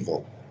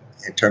medieval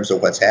in terms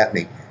of what's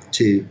happening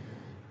to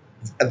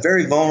a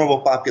very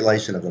vulnerable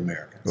population of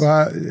Americans.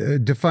 Well,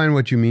 define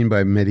what you mean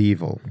by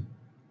medieval.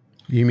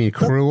 You mean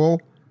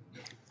cruel?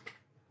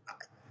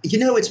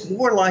 It's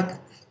more like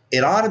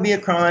it ought to be a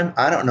crime.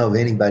 I don't know of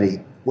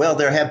anybody. Well,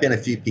 there have been a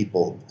few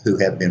people who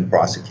have been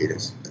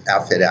prosecutors,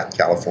 outfit out in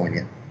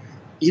California.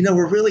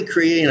 We're really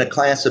creating a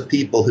class of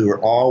people who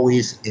are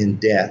always in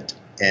debt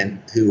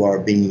and who are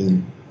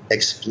being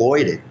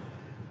exploited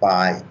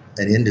by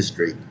an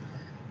industry.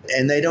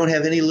 And they don't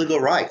have any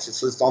legal rights.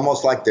 It's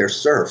almost like they're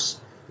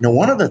serfs.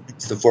 One of the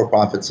things the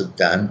for-profits have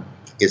done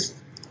is,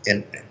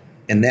 in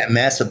that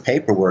massive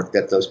paperwork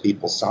that those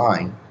people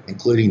sign,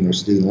 including their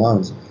student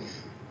loans,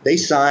 they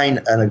sign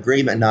an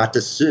agreement not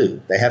to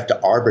sue. They have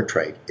to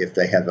arbitrate if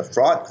they have a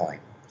fraud claim.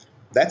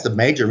 That's a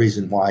major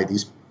reason why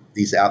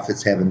these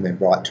outfits haven't been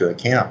brought to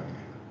account.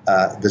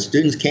 The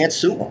students can't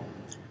sue them.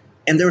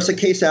 And there was a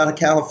case out of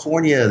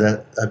California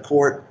that a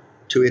court,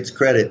 to its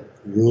credit,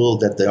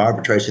 ruled that the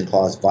arbitration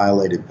clause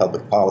violated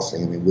public policy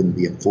and it wouldn't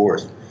be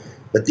enforced.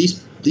 But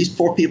these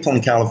poor people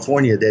in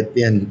California that had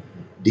been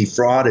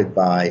defrauded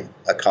by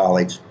a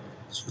college,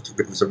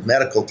 it was a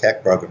medical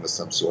tech program of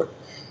some sort,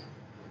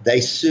 they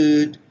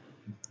sued.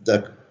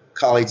 The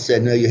college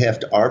said, no, you have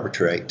to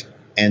arbitrate.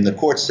 And the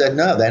court said,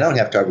 no, they don't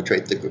have to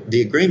arbitrate.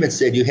 The agreement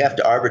said you have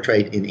to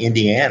arbitrate in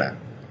Indiana.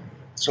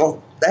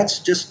 So that's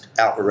just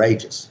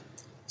outrageous.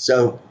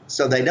 So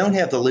they don't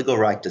have the legal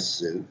right to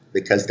sue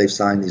because they've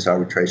signed these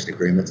arbitration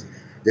agreements.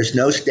 There's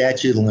no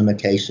statute of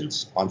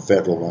limitations on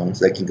federal loans.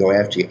 They can go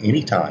after you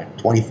anytime,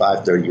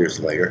 25, 30 years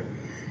later.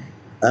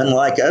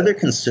 Unlike other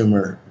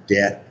consumer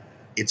debt,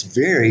 it's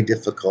very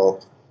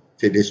difficult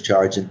to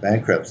discharge in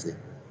bankruptcy.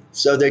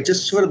 So they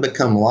just sort of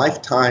become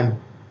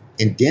lifetime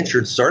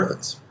indentured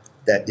servants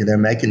that they're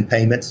making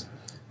payments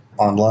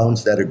on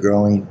loans that are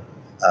growing.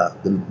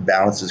 The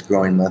balance is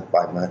growing month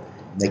by month.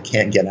 They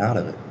can't get out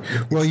of it.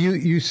 Well,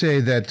 you say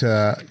that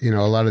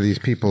a lot of these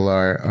people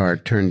are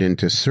turned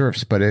into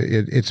serfs, but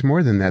it's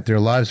more than that. Their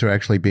lives are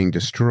actually being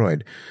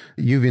destroyed.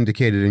 You've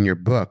indicated in your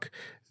book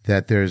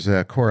that there's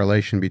a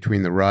correlation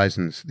between the rise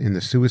in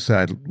the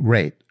suicide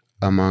rate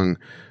among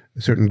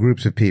certain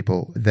groups of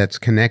people that's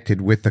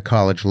connected with the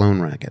college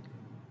loan racket.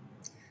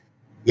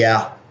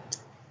 Yeah.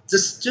 The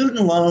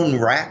student loan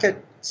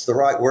racket, it's the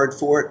right word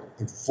for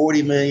it.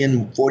 40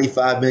 million,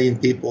 45 million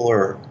people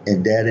are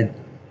indebted.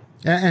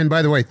 And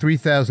by the way,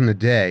 3,000 a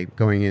day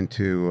going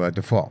into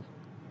default.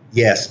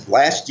 Yes.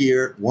 Last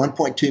year,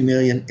 1.2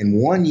 million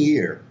in 1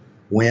 year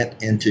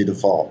went into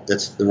default.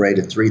 That's the rate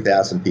of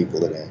 3,000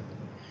 people a day.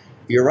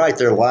 You're right.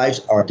 Their lives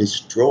are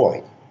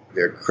destroyed.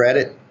 Their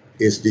credit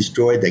is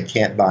destroyed. They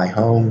can't buy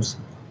homes.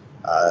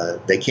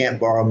 They can't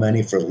borrow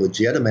money for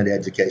legitimate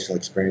educational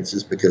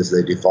experiences because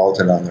they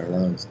defaulted on their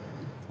loans.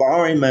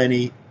 Borrowing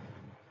money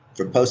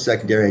for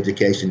post-secondary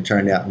education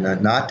turned out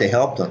not to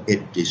help them.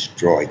 It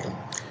destroyed them.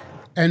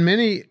 And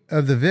many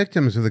of the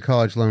victims of the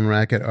college loan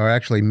racket are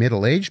actually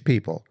middle-aged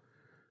people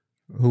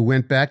who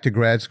went back to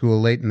grad school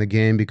late in the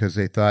game because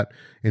they thought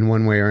in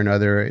one way or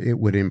another it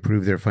would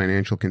improve their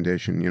financial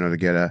condition, to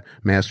get a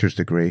master's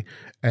degree.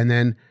 And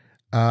then,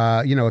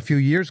 a few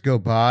years go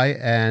by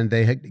and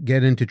they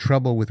get into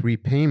trouble with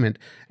repayment.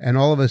 And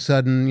all of a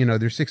sudden,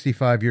 they're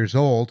 65 years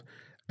old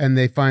and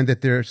they find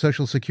that their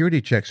Social Security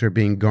checks are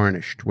being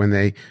garnished when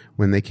they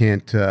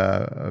can't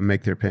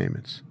make their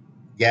payments.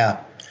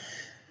 Yeah.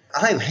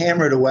 I've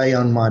hammered away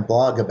on my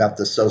blog about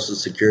the Social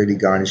Security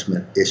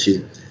garnishment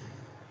issue.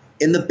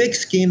 In the big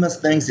scheme of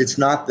things, it's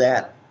not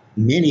that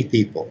many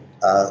people.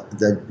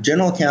 The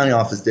General Accounting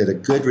Office did a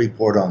good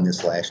report on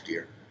this last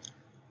year.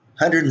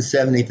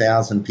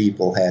 170,000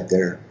 people had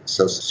their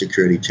Social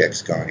Security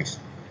checks garnished.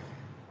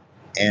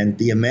 And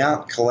the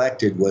amount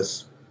collected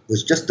was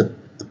just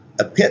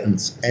a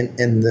pittance. And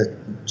the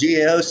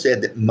GAO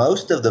said that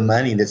most of the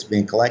money that's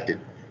being collected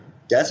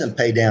doesn't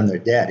pay down their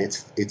debt.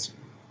 It's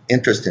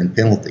interest and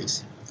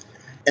penalties.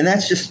 And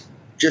that's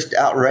just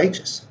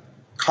outrageous.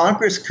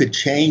 Congress could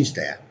change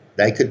that.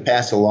 They could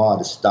pass a law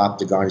to stop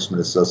the garnishment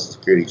of Social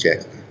Security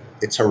checks.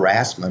 It's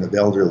harassment of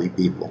elderly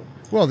people.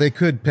 Well, they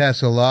could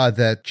pass a law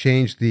that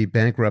changed the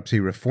Bankruptcy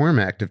Reform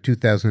Act of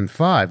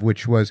 2005,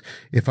 which was,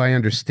 if I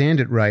understand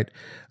it right,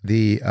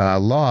 the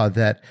law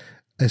that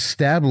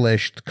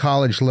established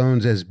college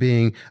loans as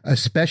being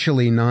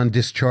especially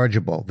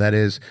non-dischargeable. That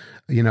is,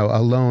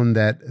 a loan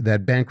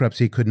that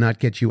bankruptcy could not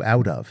get you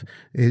out of.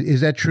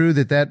 Is that true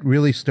that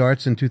really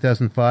starts in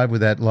 2005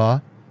 with that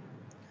law?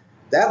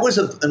 That was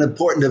an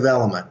important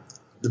development.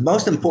 The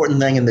most important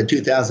thing in the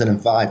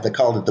 2005, they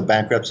called it the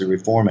Bankruptcy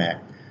Reform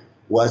Act,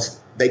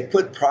 was they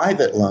put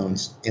private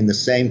loans in the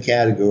same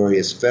category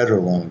as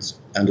federal loans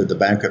under the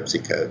bankruptcy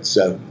code.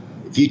 So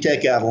if you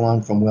take out a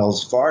loan from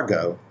Wells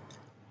Fargo,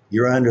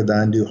 you're under the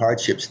undue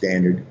hardship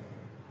standard,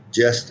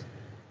 just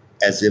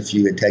as if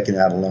you had taken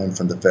out a loan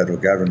from the federal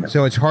government.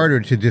 So it's harder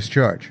to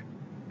discharge.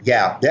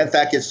 Yeah. In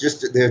fact,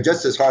 they're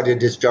just as hard to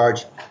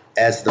discharge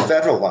as the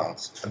federal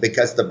loans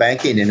because the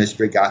banking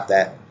industry got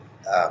that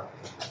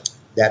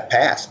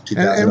passed.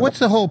 And what's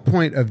the whole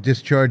point of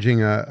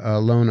discharging a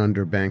loan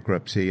under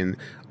bankruptcy and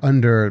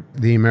under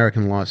the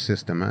American law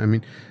system? I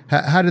mean,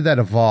 how did that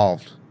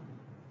evolve?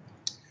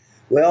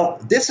 Well,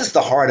 this is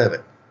the heart of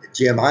it,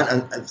 Jim.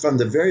 From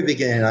the very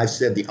beginning, I've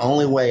said the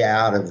only way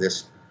out of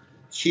this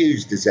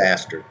huge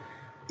disaster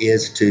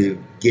is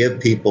to give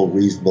people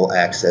reasonable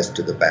access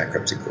to the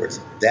bankruptcy courts.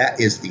 That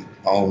is the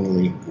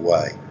only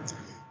way.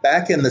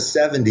 Back in the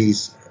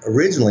 70s,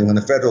 originally when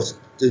the federal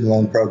student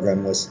loan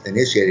program was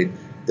initiated,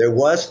 there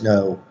was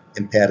no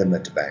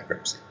impediment to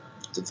bankruptcy,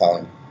 to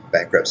filing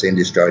bankruptcy and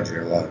discharging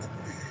your loans.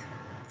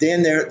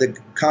 Then the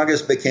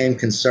Congress became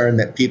concerned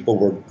that people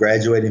were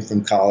graduating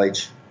from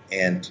college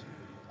and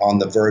on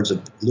the verge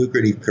of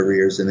lucrative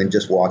careers and then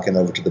just walking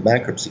over to the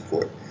bankruptcy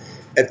court.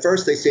 At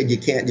first, they said you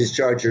can't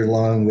discharge your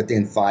loan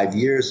within 5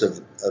 years of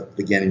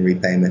beginning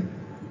repayment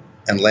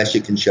unless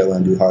you can show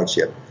undue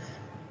hardship.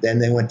 Then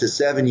they went to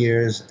 7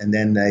 years, and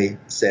then they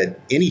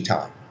said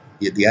anytime.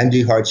 The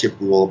undue hardship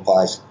rule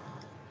applies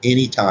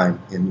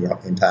anytime in your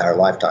entire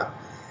lifetime.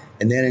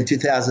 And then in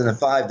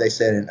 2005, they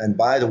said, and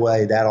by the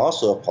way, that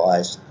also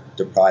applies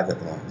to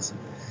private loans.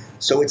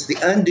 So it's the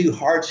undue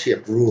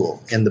hardship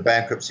rule in the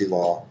bankruptcy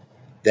law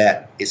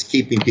that is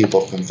keeping people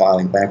from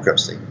filing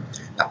bankruptcy.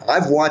 Now,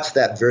 I've watched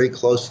that very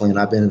closely, and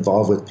I've been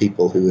involved with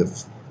people who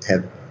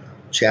have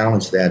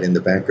challenged that in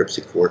the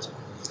bankruptcy courts.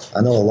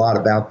 I know a lot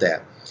about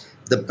that.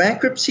 The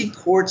bankruptcy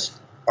courts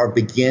are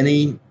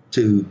beginning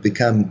to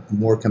become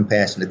more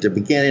compassionate. They're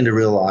beginning to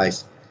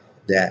realize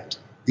that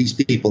these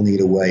people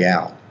need a way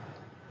out.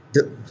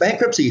 The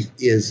bankruptcy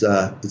is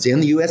it's in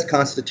the U.S.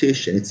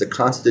 Constitution. It's a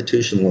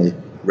constitutionally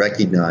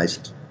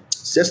recognized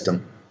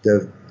system.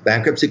 The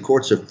bankruptcy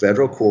courts are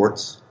federal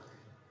courts,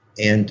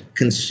 and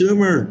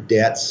consumer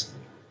debts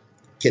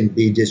can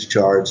be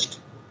discharged,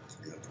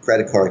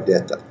 credit card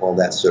debt, all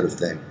that sort of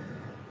thing.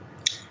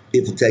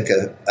 People take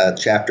a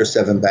Chapter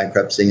 7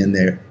 bankruptcy and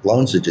their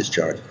loans are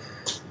discharged.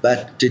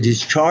 But to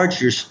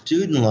discharge your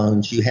student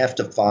loans, you have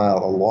to file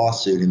a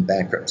lawsuit in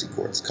bankruptcy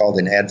court. It's called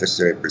an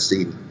adversary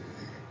proceeding.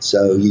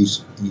 So you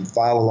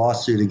file a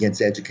lawsuit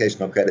against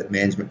Educational Credit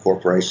Management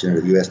Corporation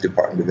or the U.S.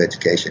 Department of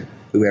Education,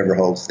 whoever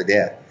holds the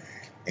debt.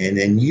 And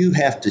then you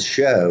have to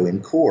show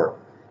in court,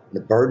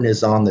 the burden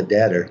is on the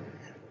debtor,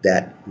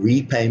 that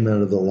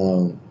repayment of the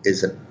loan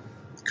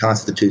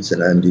constitutes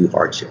an undue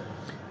hardship.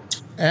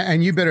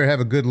 And you better have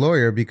a good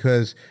lawyer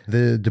because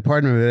the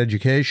Department of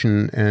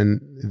Education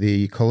and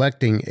the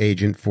collecting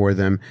agent for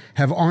them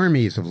have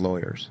armies of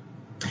lawyers.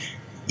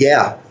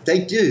 Yeah, they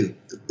do.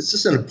 This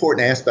is an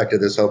important aspect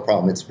of this whole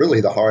problem. It's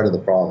really the heart of the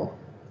problem.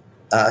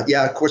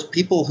 Of course,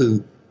 people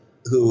who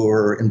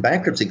are in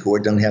bankruptcy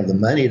court don't have the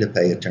money to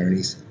pay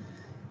attorneys.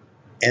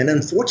 And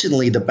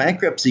unfortunately, the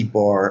bankruptcy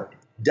bar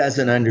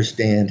doesn't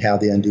understand how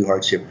the undue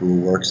hardship rule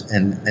works,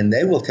 and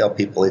they will tell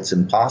people it's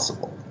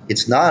impossible.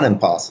 It's not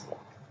impossible,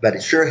 but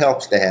it sure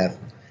helps to have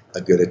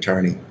a good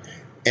attorney.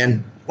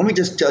 And let me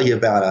just tell you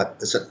about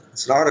it's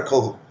an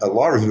article, a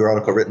law review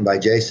article written by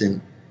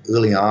Jason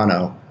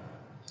Uliano.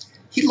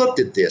 He looked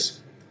at this.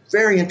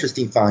 Very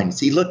interesting findings.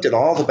 He looked at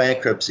all the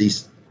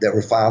bankruptcies that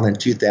were filed in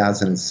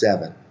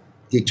 2007.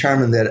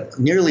 Determined that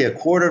nearly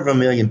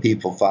 250,000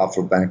 people filed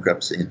for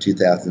bankruptcy in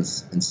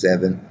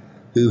 2007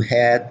 who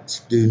had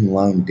student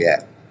loan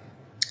debt.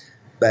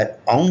 But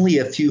only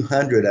a few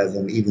hundred of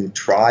them even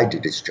tried to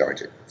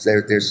discharge it.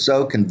 So they're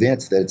so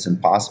convinced that it's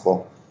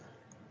impossible,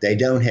 they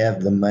don't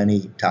have the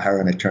money to hire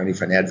an attorney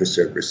for an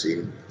adversary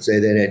proceeding, so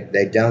that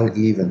they don't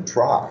even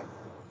try.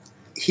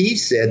 He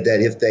said that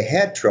if they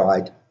had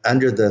tried,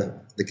 under the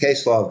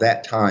case law of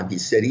that time, he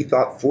said he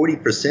thought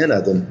 40%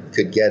 of them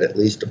could get at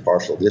least a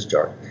partial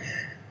discharge.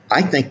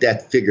 I think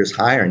that figure's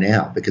higher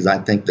now because I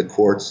think the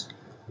courts,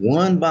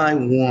 one by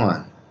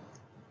one,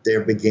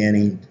 they're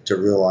beginning to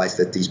realize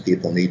that these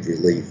people need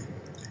relief.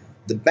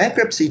 The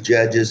bankruptcy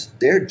judges,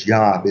 their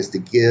job is to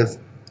give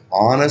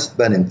honest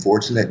but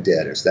unfortunate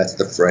debtors, that's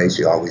the phrase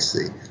you always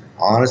see,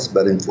 honest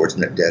but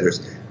unfortunate debtors,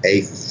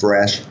 a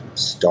fresh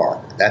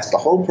start. That's the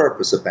whole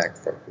purpose of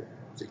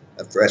bankruptcy,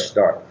 a fresh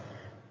start.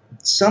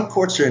 Some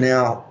courts are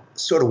now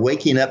sort of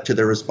waking up to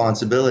their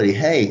responsibility.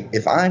 Hey,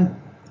 if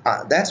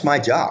that's my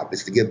job,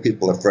 is to give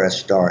people a fresh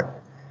start.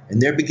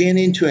 And they're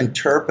beginning to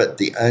interpret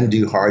the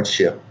undue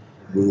hardship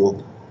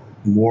rule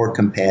more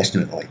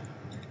compassionately.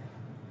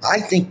 I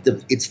think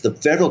it's the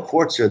federal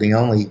courts are the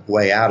only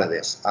way out of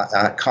this.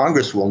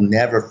 Congress will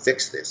never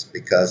fix this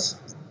because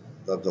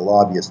of the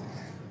lobbyists.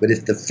 But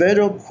if the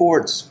federal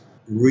courts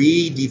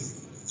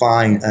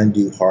redefine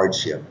undue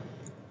hardship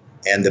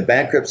and the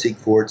bankruptcy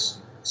courts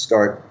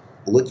start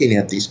looking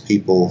at these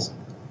people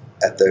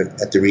at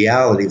the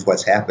reality of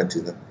what's happened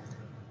to them,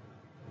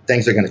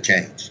 things are going to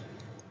change.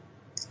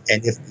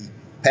 And if the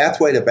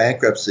pathway to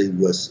bankruptcy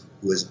was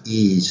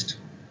eased,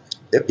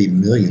 there'd be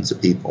millions of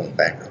people in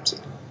bankruptcy.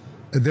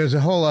 There's a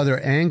whole other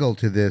angle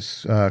to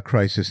this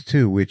crisis,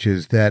 too, which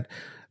is that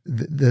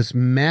this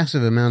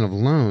massive amount of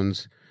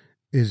loans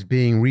is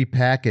being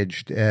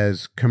repackaged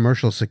as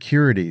commercial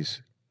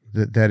securities,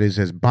 that is,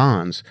 as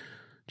bonds,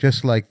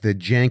 just like the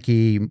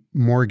janky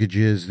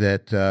mortgages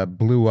that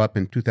blew up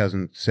in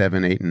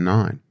 2007, 8, and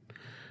 9.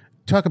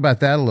 Talk about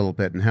that a little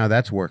bit and how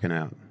that's working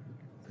out.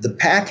 The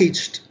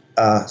packaged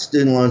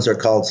student loans are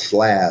called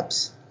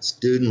SLABs,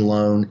 student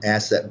loan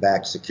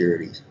asset-backed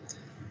securities.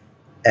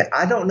 And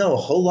I don't know a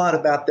whole lot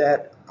about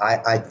that.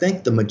 I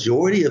think the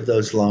majority of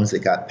those loans that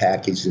got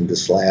packaged into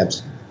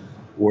slabs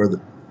were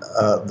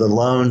the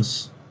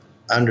loans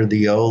under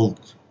the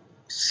old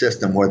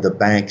system where the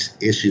banks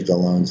issued the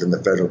loans and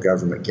the federal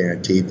government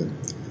guaranteed them.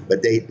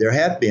 But there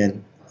have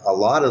been a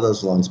lot of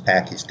those loans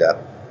packaged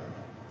up.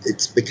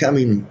 It's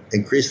becoming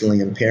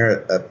increasingly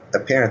apparent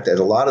that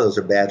a lot of those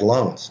are bad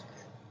loans.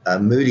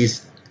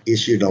 Moody's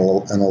issued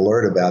an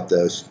alert about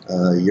those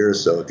a year or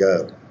so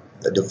ago.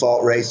 The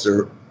default rates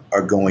are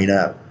going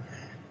up.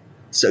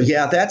 So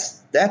yeah,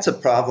 that's a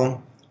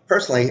problem.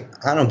 Personally,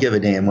 I don't give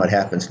a damn what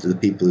happens to the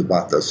people who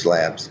bought those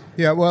slabs.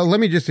 Yeah, well, let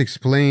me just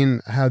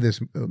explain how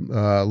this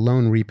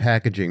loan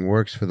repackaging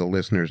works for the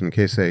listeners in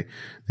case they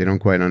don't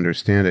quite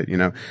understand it. You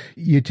know,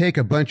 you take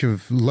a bunch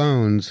of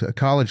loans,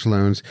 college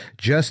loans,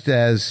 just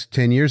as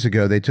 10 years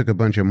ago they took a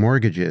bunch of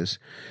mortgages.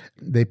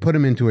 They put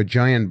them into a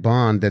giant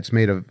bond that's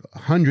made of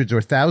hundreds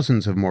or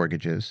thousands of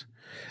mortgages,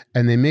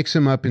 and they mix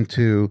them up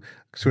into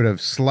sort of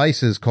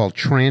slices called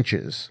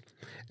tranches.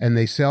 And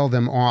they sell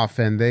them off,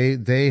 and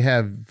they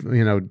have,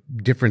 you know,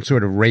 different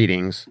sort of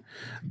ratings.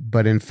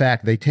 But in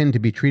fact, they tend to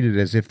be treated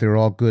as if they're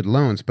all good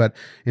loans. But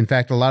in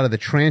fact, a lot of the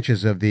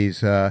tranches of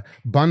these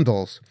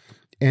bundles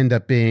end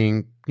up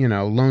being, you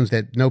know, loans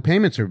that no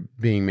payments are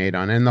being made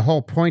on. And the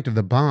whole point of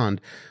the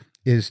bond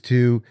is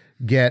to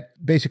get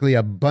basically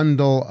a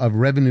bundle of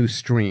revenue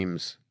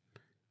streams.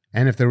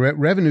 And if the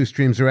revenue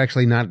streams are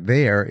actually not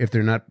there, if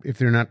they're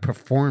not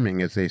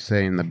performing, as they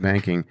say in the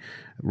banking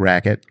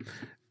racket,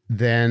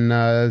 then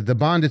the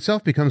bond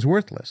itself becomes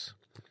worthless.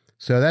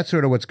 So that's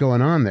sort of what's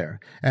going on there.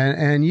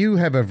 And you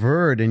have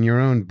averred in your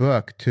own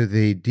book to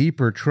the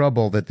deeper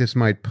trouble that this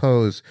might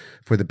pose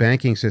for the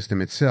banking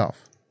system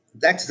itself.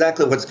 That's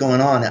exactly what's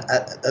going on.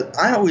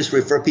 I always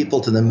refer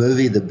people to the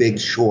movie The Big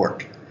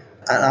Short.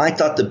 And I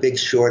thought The Big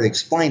Short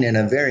explained in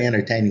a very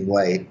entertaining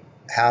way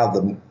how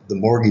the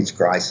mortgage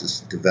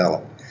crisis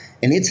developed.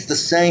 And it's the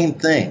same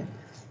thing.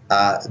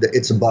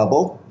 It's a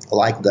bubble,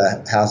 like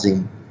the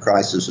housing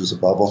crisis was a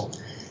bubble.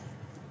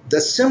 The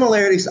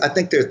similarities, I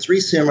think there are three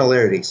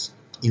similarities.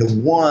 You know,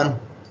 one,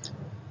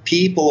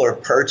 people are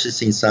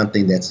purchasing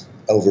something that's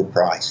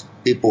overpriced.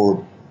 People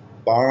are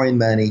borrowing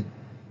money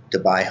to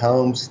buy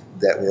homes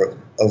that were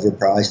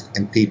overpriced,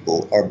 and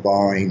people are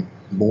borrowing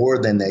more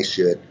than they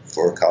should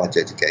for a college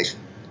education.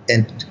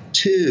 And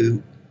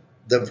two,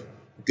 the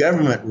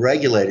government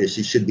regulators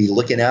who should be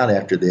looking out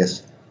after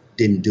this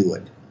didn't do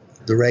it.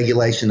 The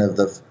regulation of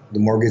the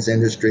mortgage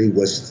industry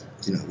was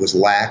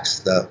lax.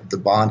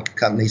 The bond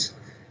companies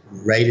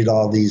rated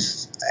all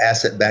these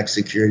asset-backed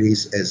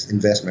securities as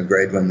investment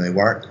grade when they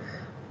weren't.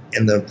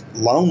 In the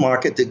loan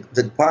market,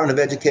 the Department of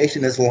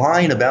Education is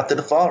lying about the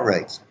default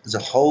rates. It's a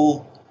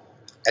whole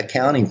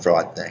accounting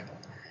fraud thing.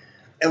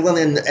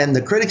 And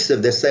the critics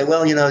of this say,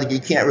 well, you know,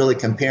 you can't really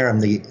compare them.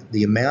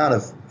 The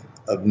amount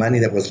of money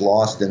that was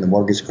lost in the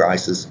mortgage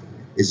crisis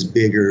is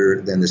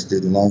bigger than the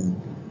student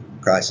loan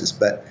crisis.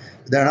 But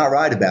they're not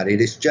right about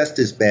it. It's just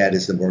as bad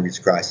as the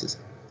mortgage crisis.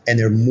 And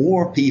there are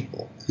more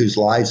people whose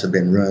lives have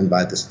been ruined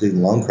by the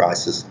student loan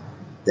crisis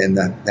than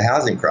the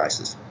housing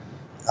crisis.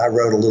 I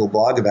wrote a little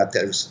blog about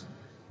that. There's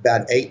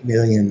about 8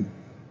 million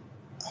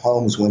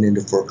homes went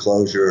into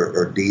foreclosure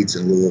or deeds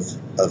in lieu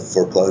of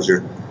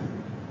foreclosure.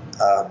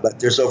 But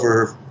there's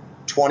over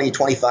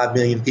 25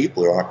 million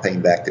people who aren't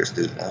paying back their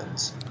student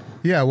loans.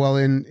 Yeah, well,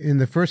 in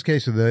the first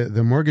case of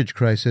the mortgage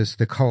crisis,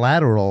 the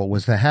collateral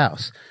was the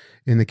house.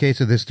 In the case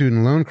of the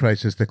student loan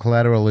crisis, the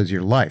collateral is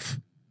your life.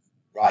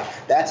 Right.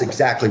 That's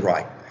exactly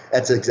right.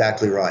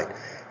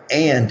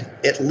 And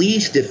at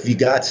least if you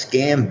got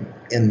scammed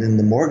in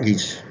the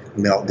mortgage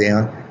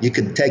meltdown, you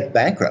could take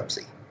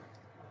bankruptcy.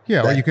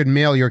 Yeah, or But you could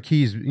mail your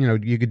keys.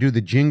 You could do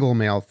the jingle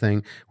mail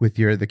thing with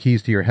the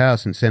keys to your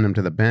house and send them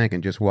to the bank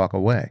and just walk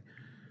away.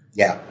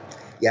 yeah,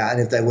 yeah,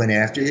 and if they went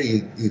after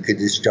you, you could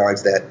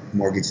discharge that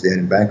mortgage debt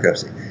in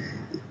bankruptcy.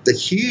 The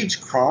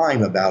huge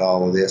crime about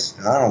all of this,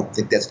 and I don't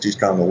think that's too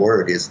strong a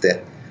word, is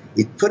that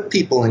we put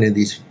people into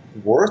these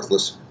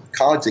worthless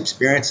college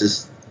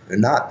experiences. They're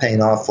not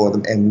paying off for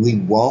them, and we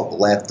won't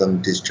let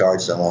them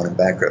discharge the loan in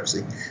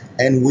bankruptcy.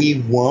 And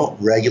we won't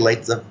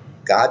regulate the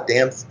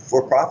goddamn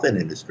for-profit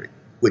industry,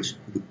 which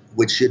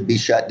should be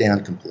shut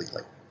down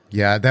completely.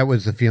 Yeah, that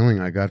was the feeling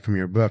I got from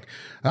your book.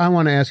 I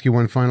want to ask you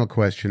one final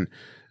question.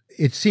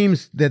 It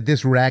seems that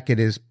this racket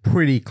is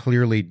pretty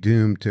clearly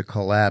doomed to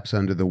collapse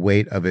under the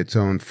weight of its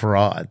own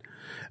fraud,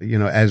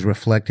 as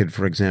reflected,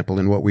 for example,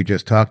 in what we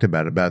just talked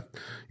about,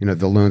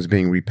 the loans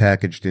being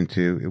repackaged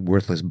into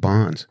worthless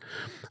bonds.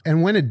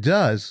 And when it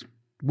does,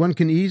 one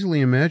can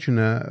easily imagine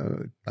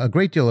a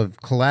great deal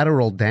of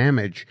collateral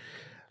damage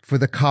for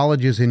the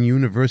colleges and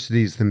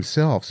universities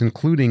themselves,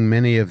 including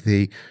many of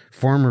the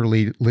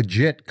formerly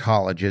legit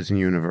colleges and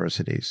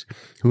universities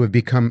who have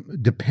become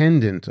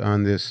dependent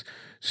on this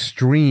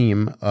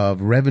stream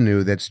of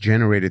revenue that's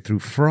generated through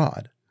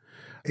fraud.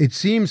 It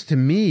seems to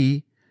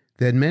me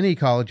that many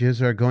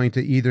colleges are going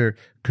to either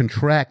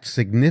contract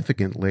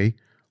significantly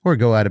or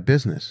go out of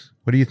business.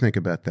 What do you think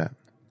about that?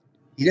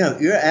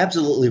 You're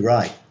absolutely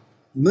right.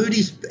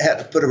 Moody's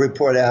had put a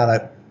report out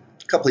a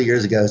couple of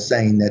years ago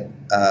saying that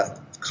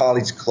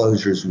college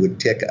closures would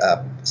tick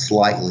up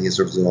slightly as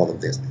a result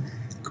of this.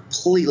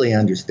 Completely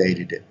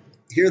understated it.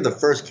 Here are the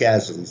first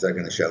casualties that are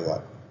going to show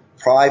up.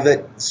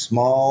 Private,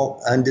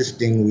 small,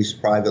 undistinguished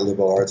private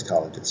liberal arts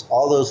colleges.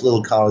 All those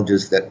little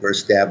colleges that were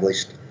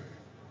established,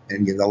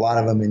 and a lot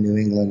of them in New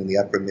England and the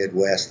upper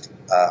Midwest,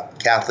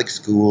 Catholic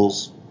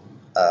schools,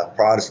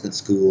 Protestant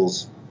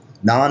schools,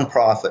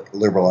 nonprofit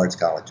liberal arts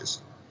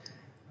colleges.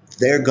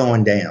 They're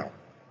going down.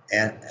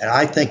 And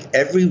I think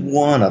every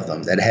one of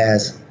them that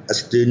has a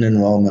student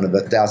enrollment of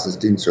 1,000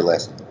 students or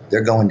less,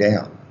 they're going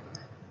down.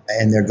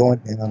 And they're going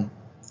down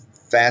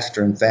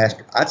faster and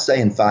faster. I'd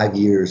say in 5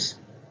 years,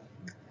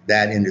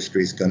 that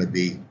industry is going to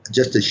be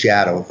just a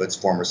shadow of its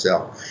former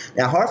self.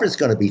 Now, Harvard's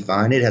going to be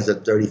fine. It has a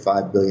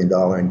 $35 billion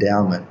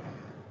endowment.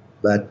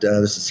 But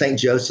the St.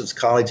 Joseph's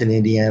College in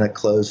Indiana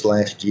closed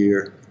last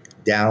year.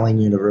 Dowling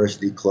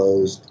University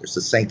closed. There's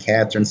the St.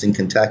 Catherine's in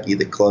Kentucky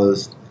that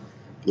closed.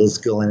 Little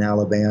school in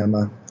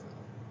Alabama.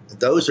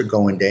 Those are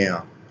going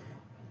down.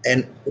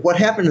 And what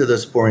happened to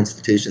those poor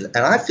institutions?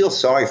 And I feel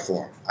sorry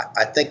for them.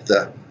 I think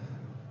the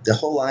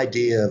whole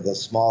idea of a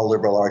small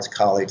liberal arts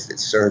college that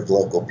served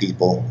local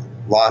people,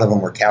 a lot of them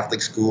were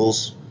Catholic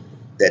schools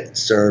that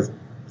served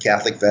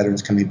Catholic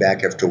veterans coming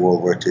back after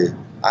World War II.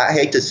 I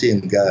hate to see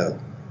them go,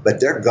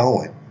 but they're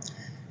going.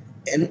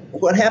 And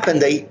what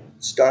happened, they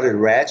started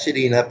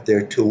ratcheting up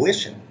their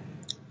tuition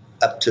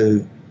up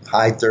to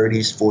high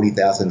 30s,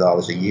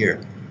 $40,000 a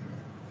year.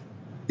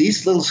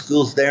 These little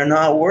schools, they're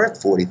not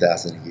worth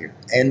 $40,000 a year.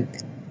 And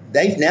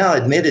they've now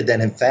admitted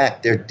that, in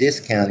fact, they're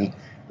discounting.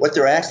 What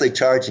they're actually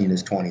charging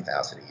is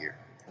 $20,000 a year.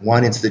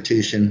 One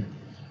institution,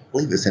 I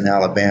believe it's in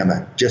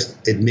Alabama,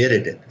 just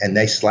admitted it, and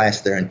they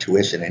slashed their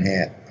tuition in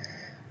half.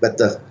 But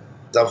the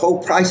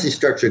whole pricing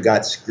structure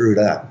got screwed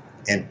up,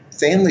 and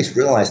families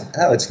realized,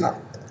 it's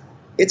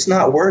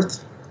not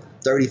worth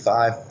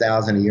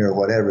 $35,000 a year or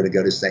whatever to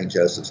go to St.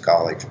 Joseph's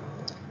College.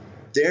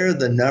 They're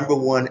the number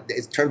one,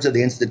 in terms of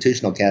the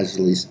institutional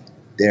casualties,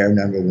 they're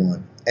number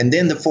one. And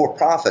then the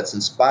for-profits,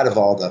 in spite of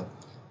all the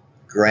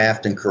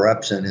graft and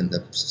corruption and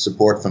the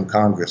support from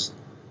Congress,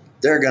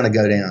 they're going to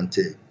go down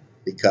too,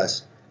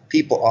 because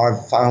people are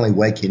finally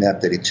waking up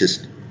that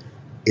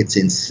it's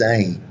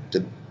insane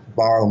to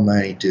borrow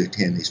money to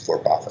attend these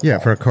for-profit. Yeah,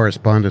 for a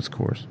correspondence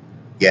course.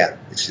 Yeah,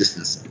 it's just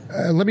insane.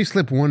 Let me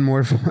slip one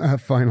more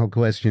final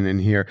question in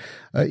here.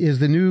 Is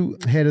the new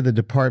head of the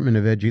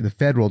the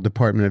Federal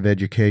Department of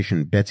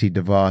Education, Betsy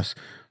DeVos,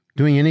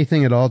 doing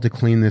anything at all to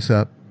clean this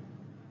up?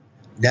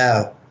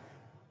 No.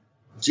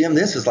 Jim,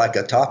 this is like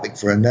a topic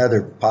for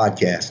another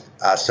podcast,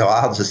 so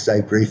I'll just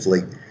say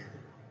briefly,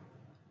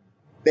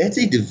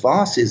 Betsy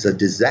DeVos is a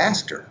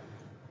disaster.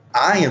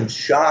 I am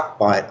shocked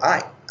by it.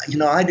 I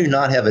do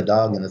not have a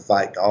dog in the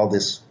fight, all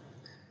this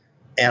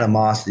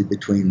animosity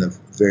between the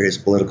various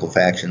political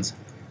factions.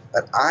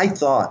 But I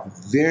thought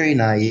very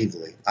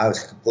naively, I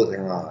was completely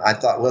wrong. I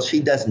thought, well, she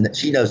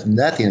knows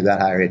nothing about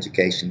higher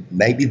education.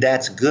 Maybe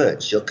that's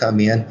good. She'll come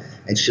in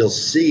and she'll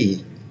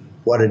see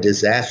what a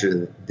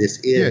disaster this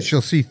is. Yeah,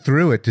 she'll see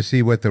through it to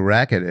see what the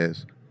racket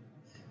is.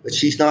 But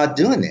she's not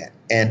doing that.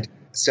 And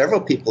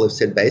several people have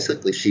said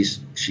basically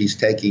she's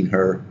taking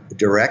her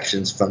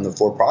directions from the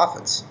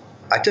for-profits.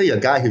 I tell you, a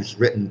guy who's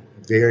written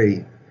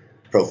very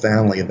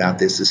profoundly about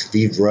this is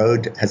Steve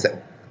Rhode, has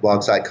a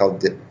blog site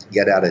called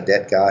Get Out of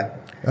Debt Guy.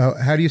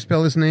 How do you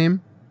spell his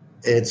name?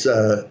 It's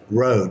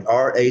Rhode,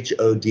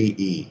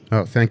 R-H-O-D-E.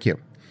 Oh, thank you.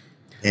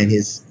 And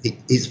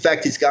in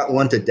fact, he's got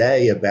one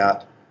today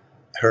about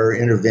her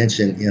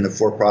intervention in a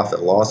for-profit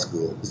law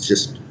school. It's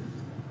just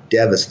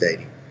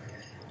devastating.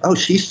 Oh,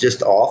 she's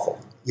just awful.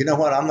 You know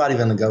what? I'm not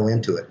even going to go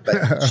into it.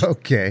 But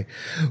Okay.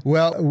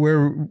 Well,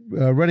 we're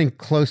running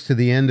close to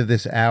the end of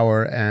this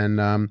hour,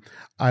 and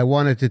I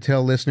wanted to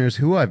tell listeners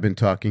who I've been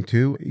talking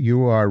to.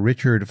 You are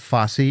Richard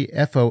Fossey,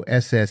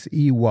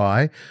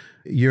 Fossey.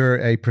 You're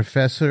a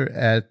professor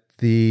at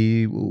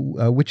the,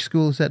 which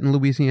school is that in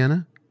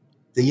Louisiana?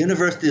 the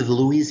University of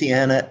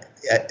Louisiana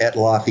at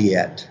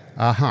Lafayette.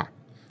 Uh-huh.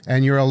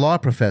 And you're a law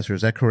professor,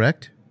 is that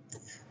correct?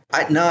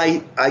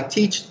 I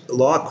teach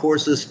law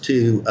courses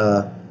to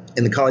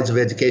in the College of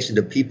Education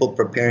to people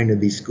preparing to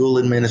be school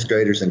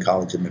administrators and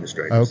college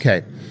administrators.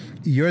 Okay.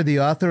 You're the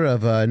author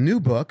of a new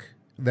book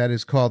that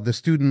is called The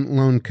Student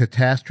Loan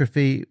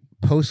Catastrophe: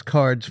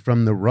 Postcards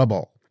from the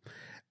Rubble.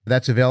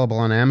 That's available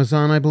on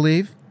Amazon, I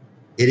believe?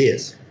 It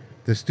is.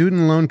 The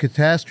Student Loan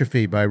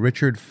Catastrophe by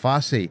Richard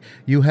Fossey.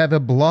 You have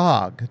a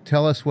blog.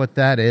 Tell us what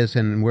that is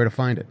and where to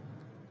find it.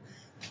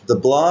 The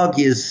blog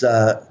is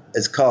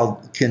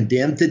called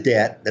Condemned to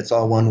Debt. That's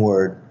all one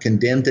word.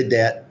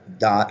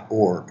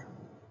 condemnedtodebt.org.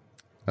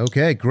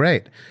 Okay,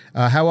 great.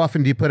 How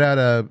often do you put out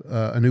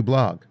a new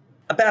blog?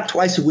 About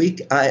twice a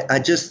week. I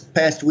just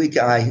past week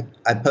I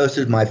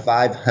posted my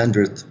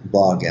 500th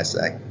blog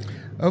essay.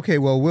 Okay,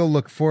 well, we'll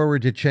look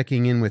forward to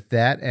checking in with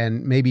that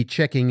and maybe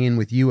checking in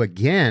with you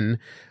again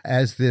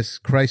as this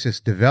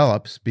crisis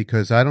develops,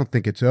 because I don't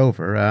think it's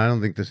over. I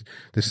don't think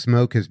the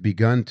smoke has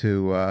begun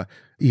to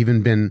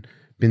even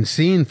been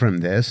seen from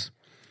this.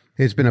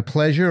 It's been a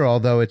pleasure,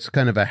 although it's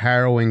kind of a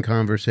harrowing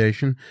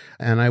conversation,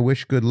 and I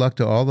wish good luck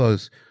to all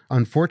those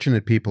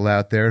unfortunate people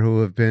out there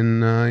who have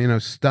been,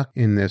 stuck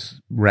in this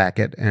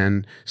racket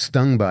and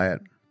stung by it.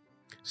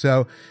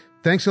 So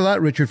thanks a lot,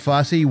 Richard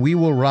Fossey. We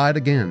will ride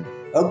again.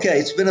 Okay,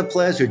 it's been a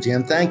pleasure,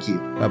 Jim. Thank you.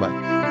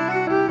 Bye-bye.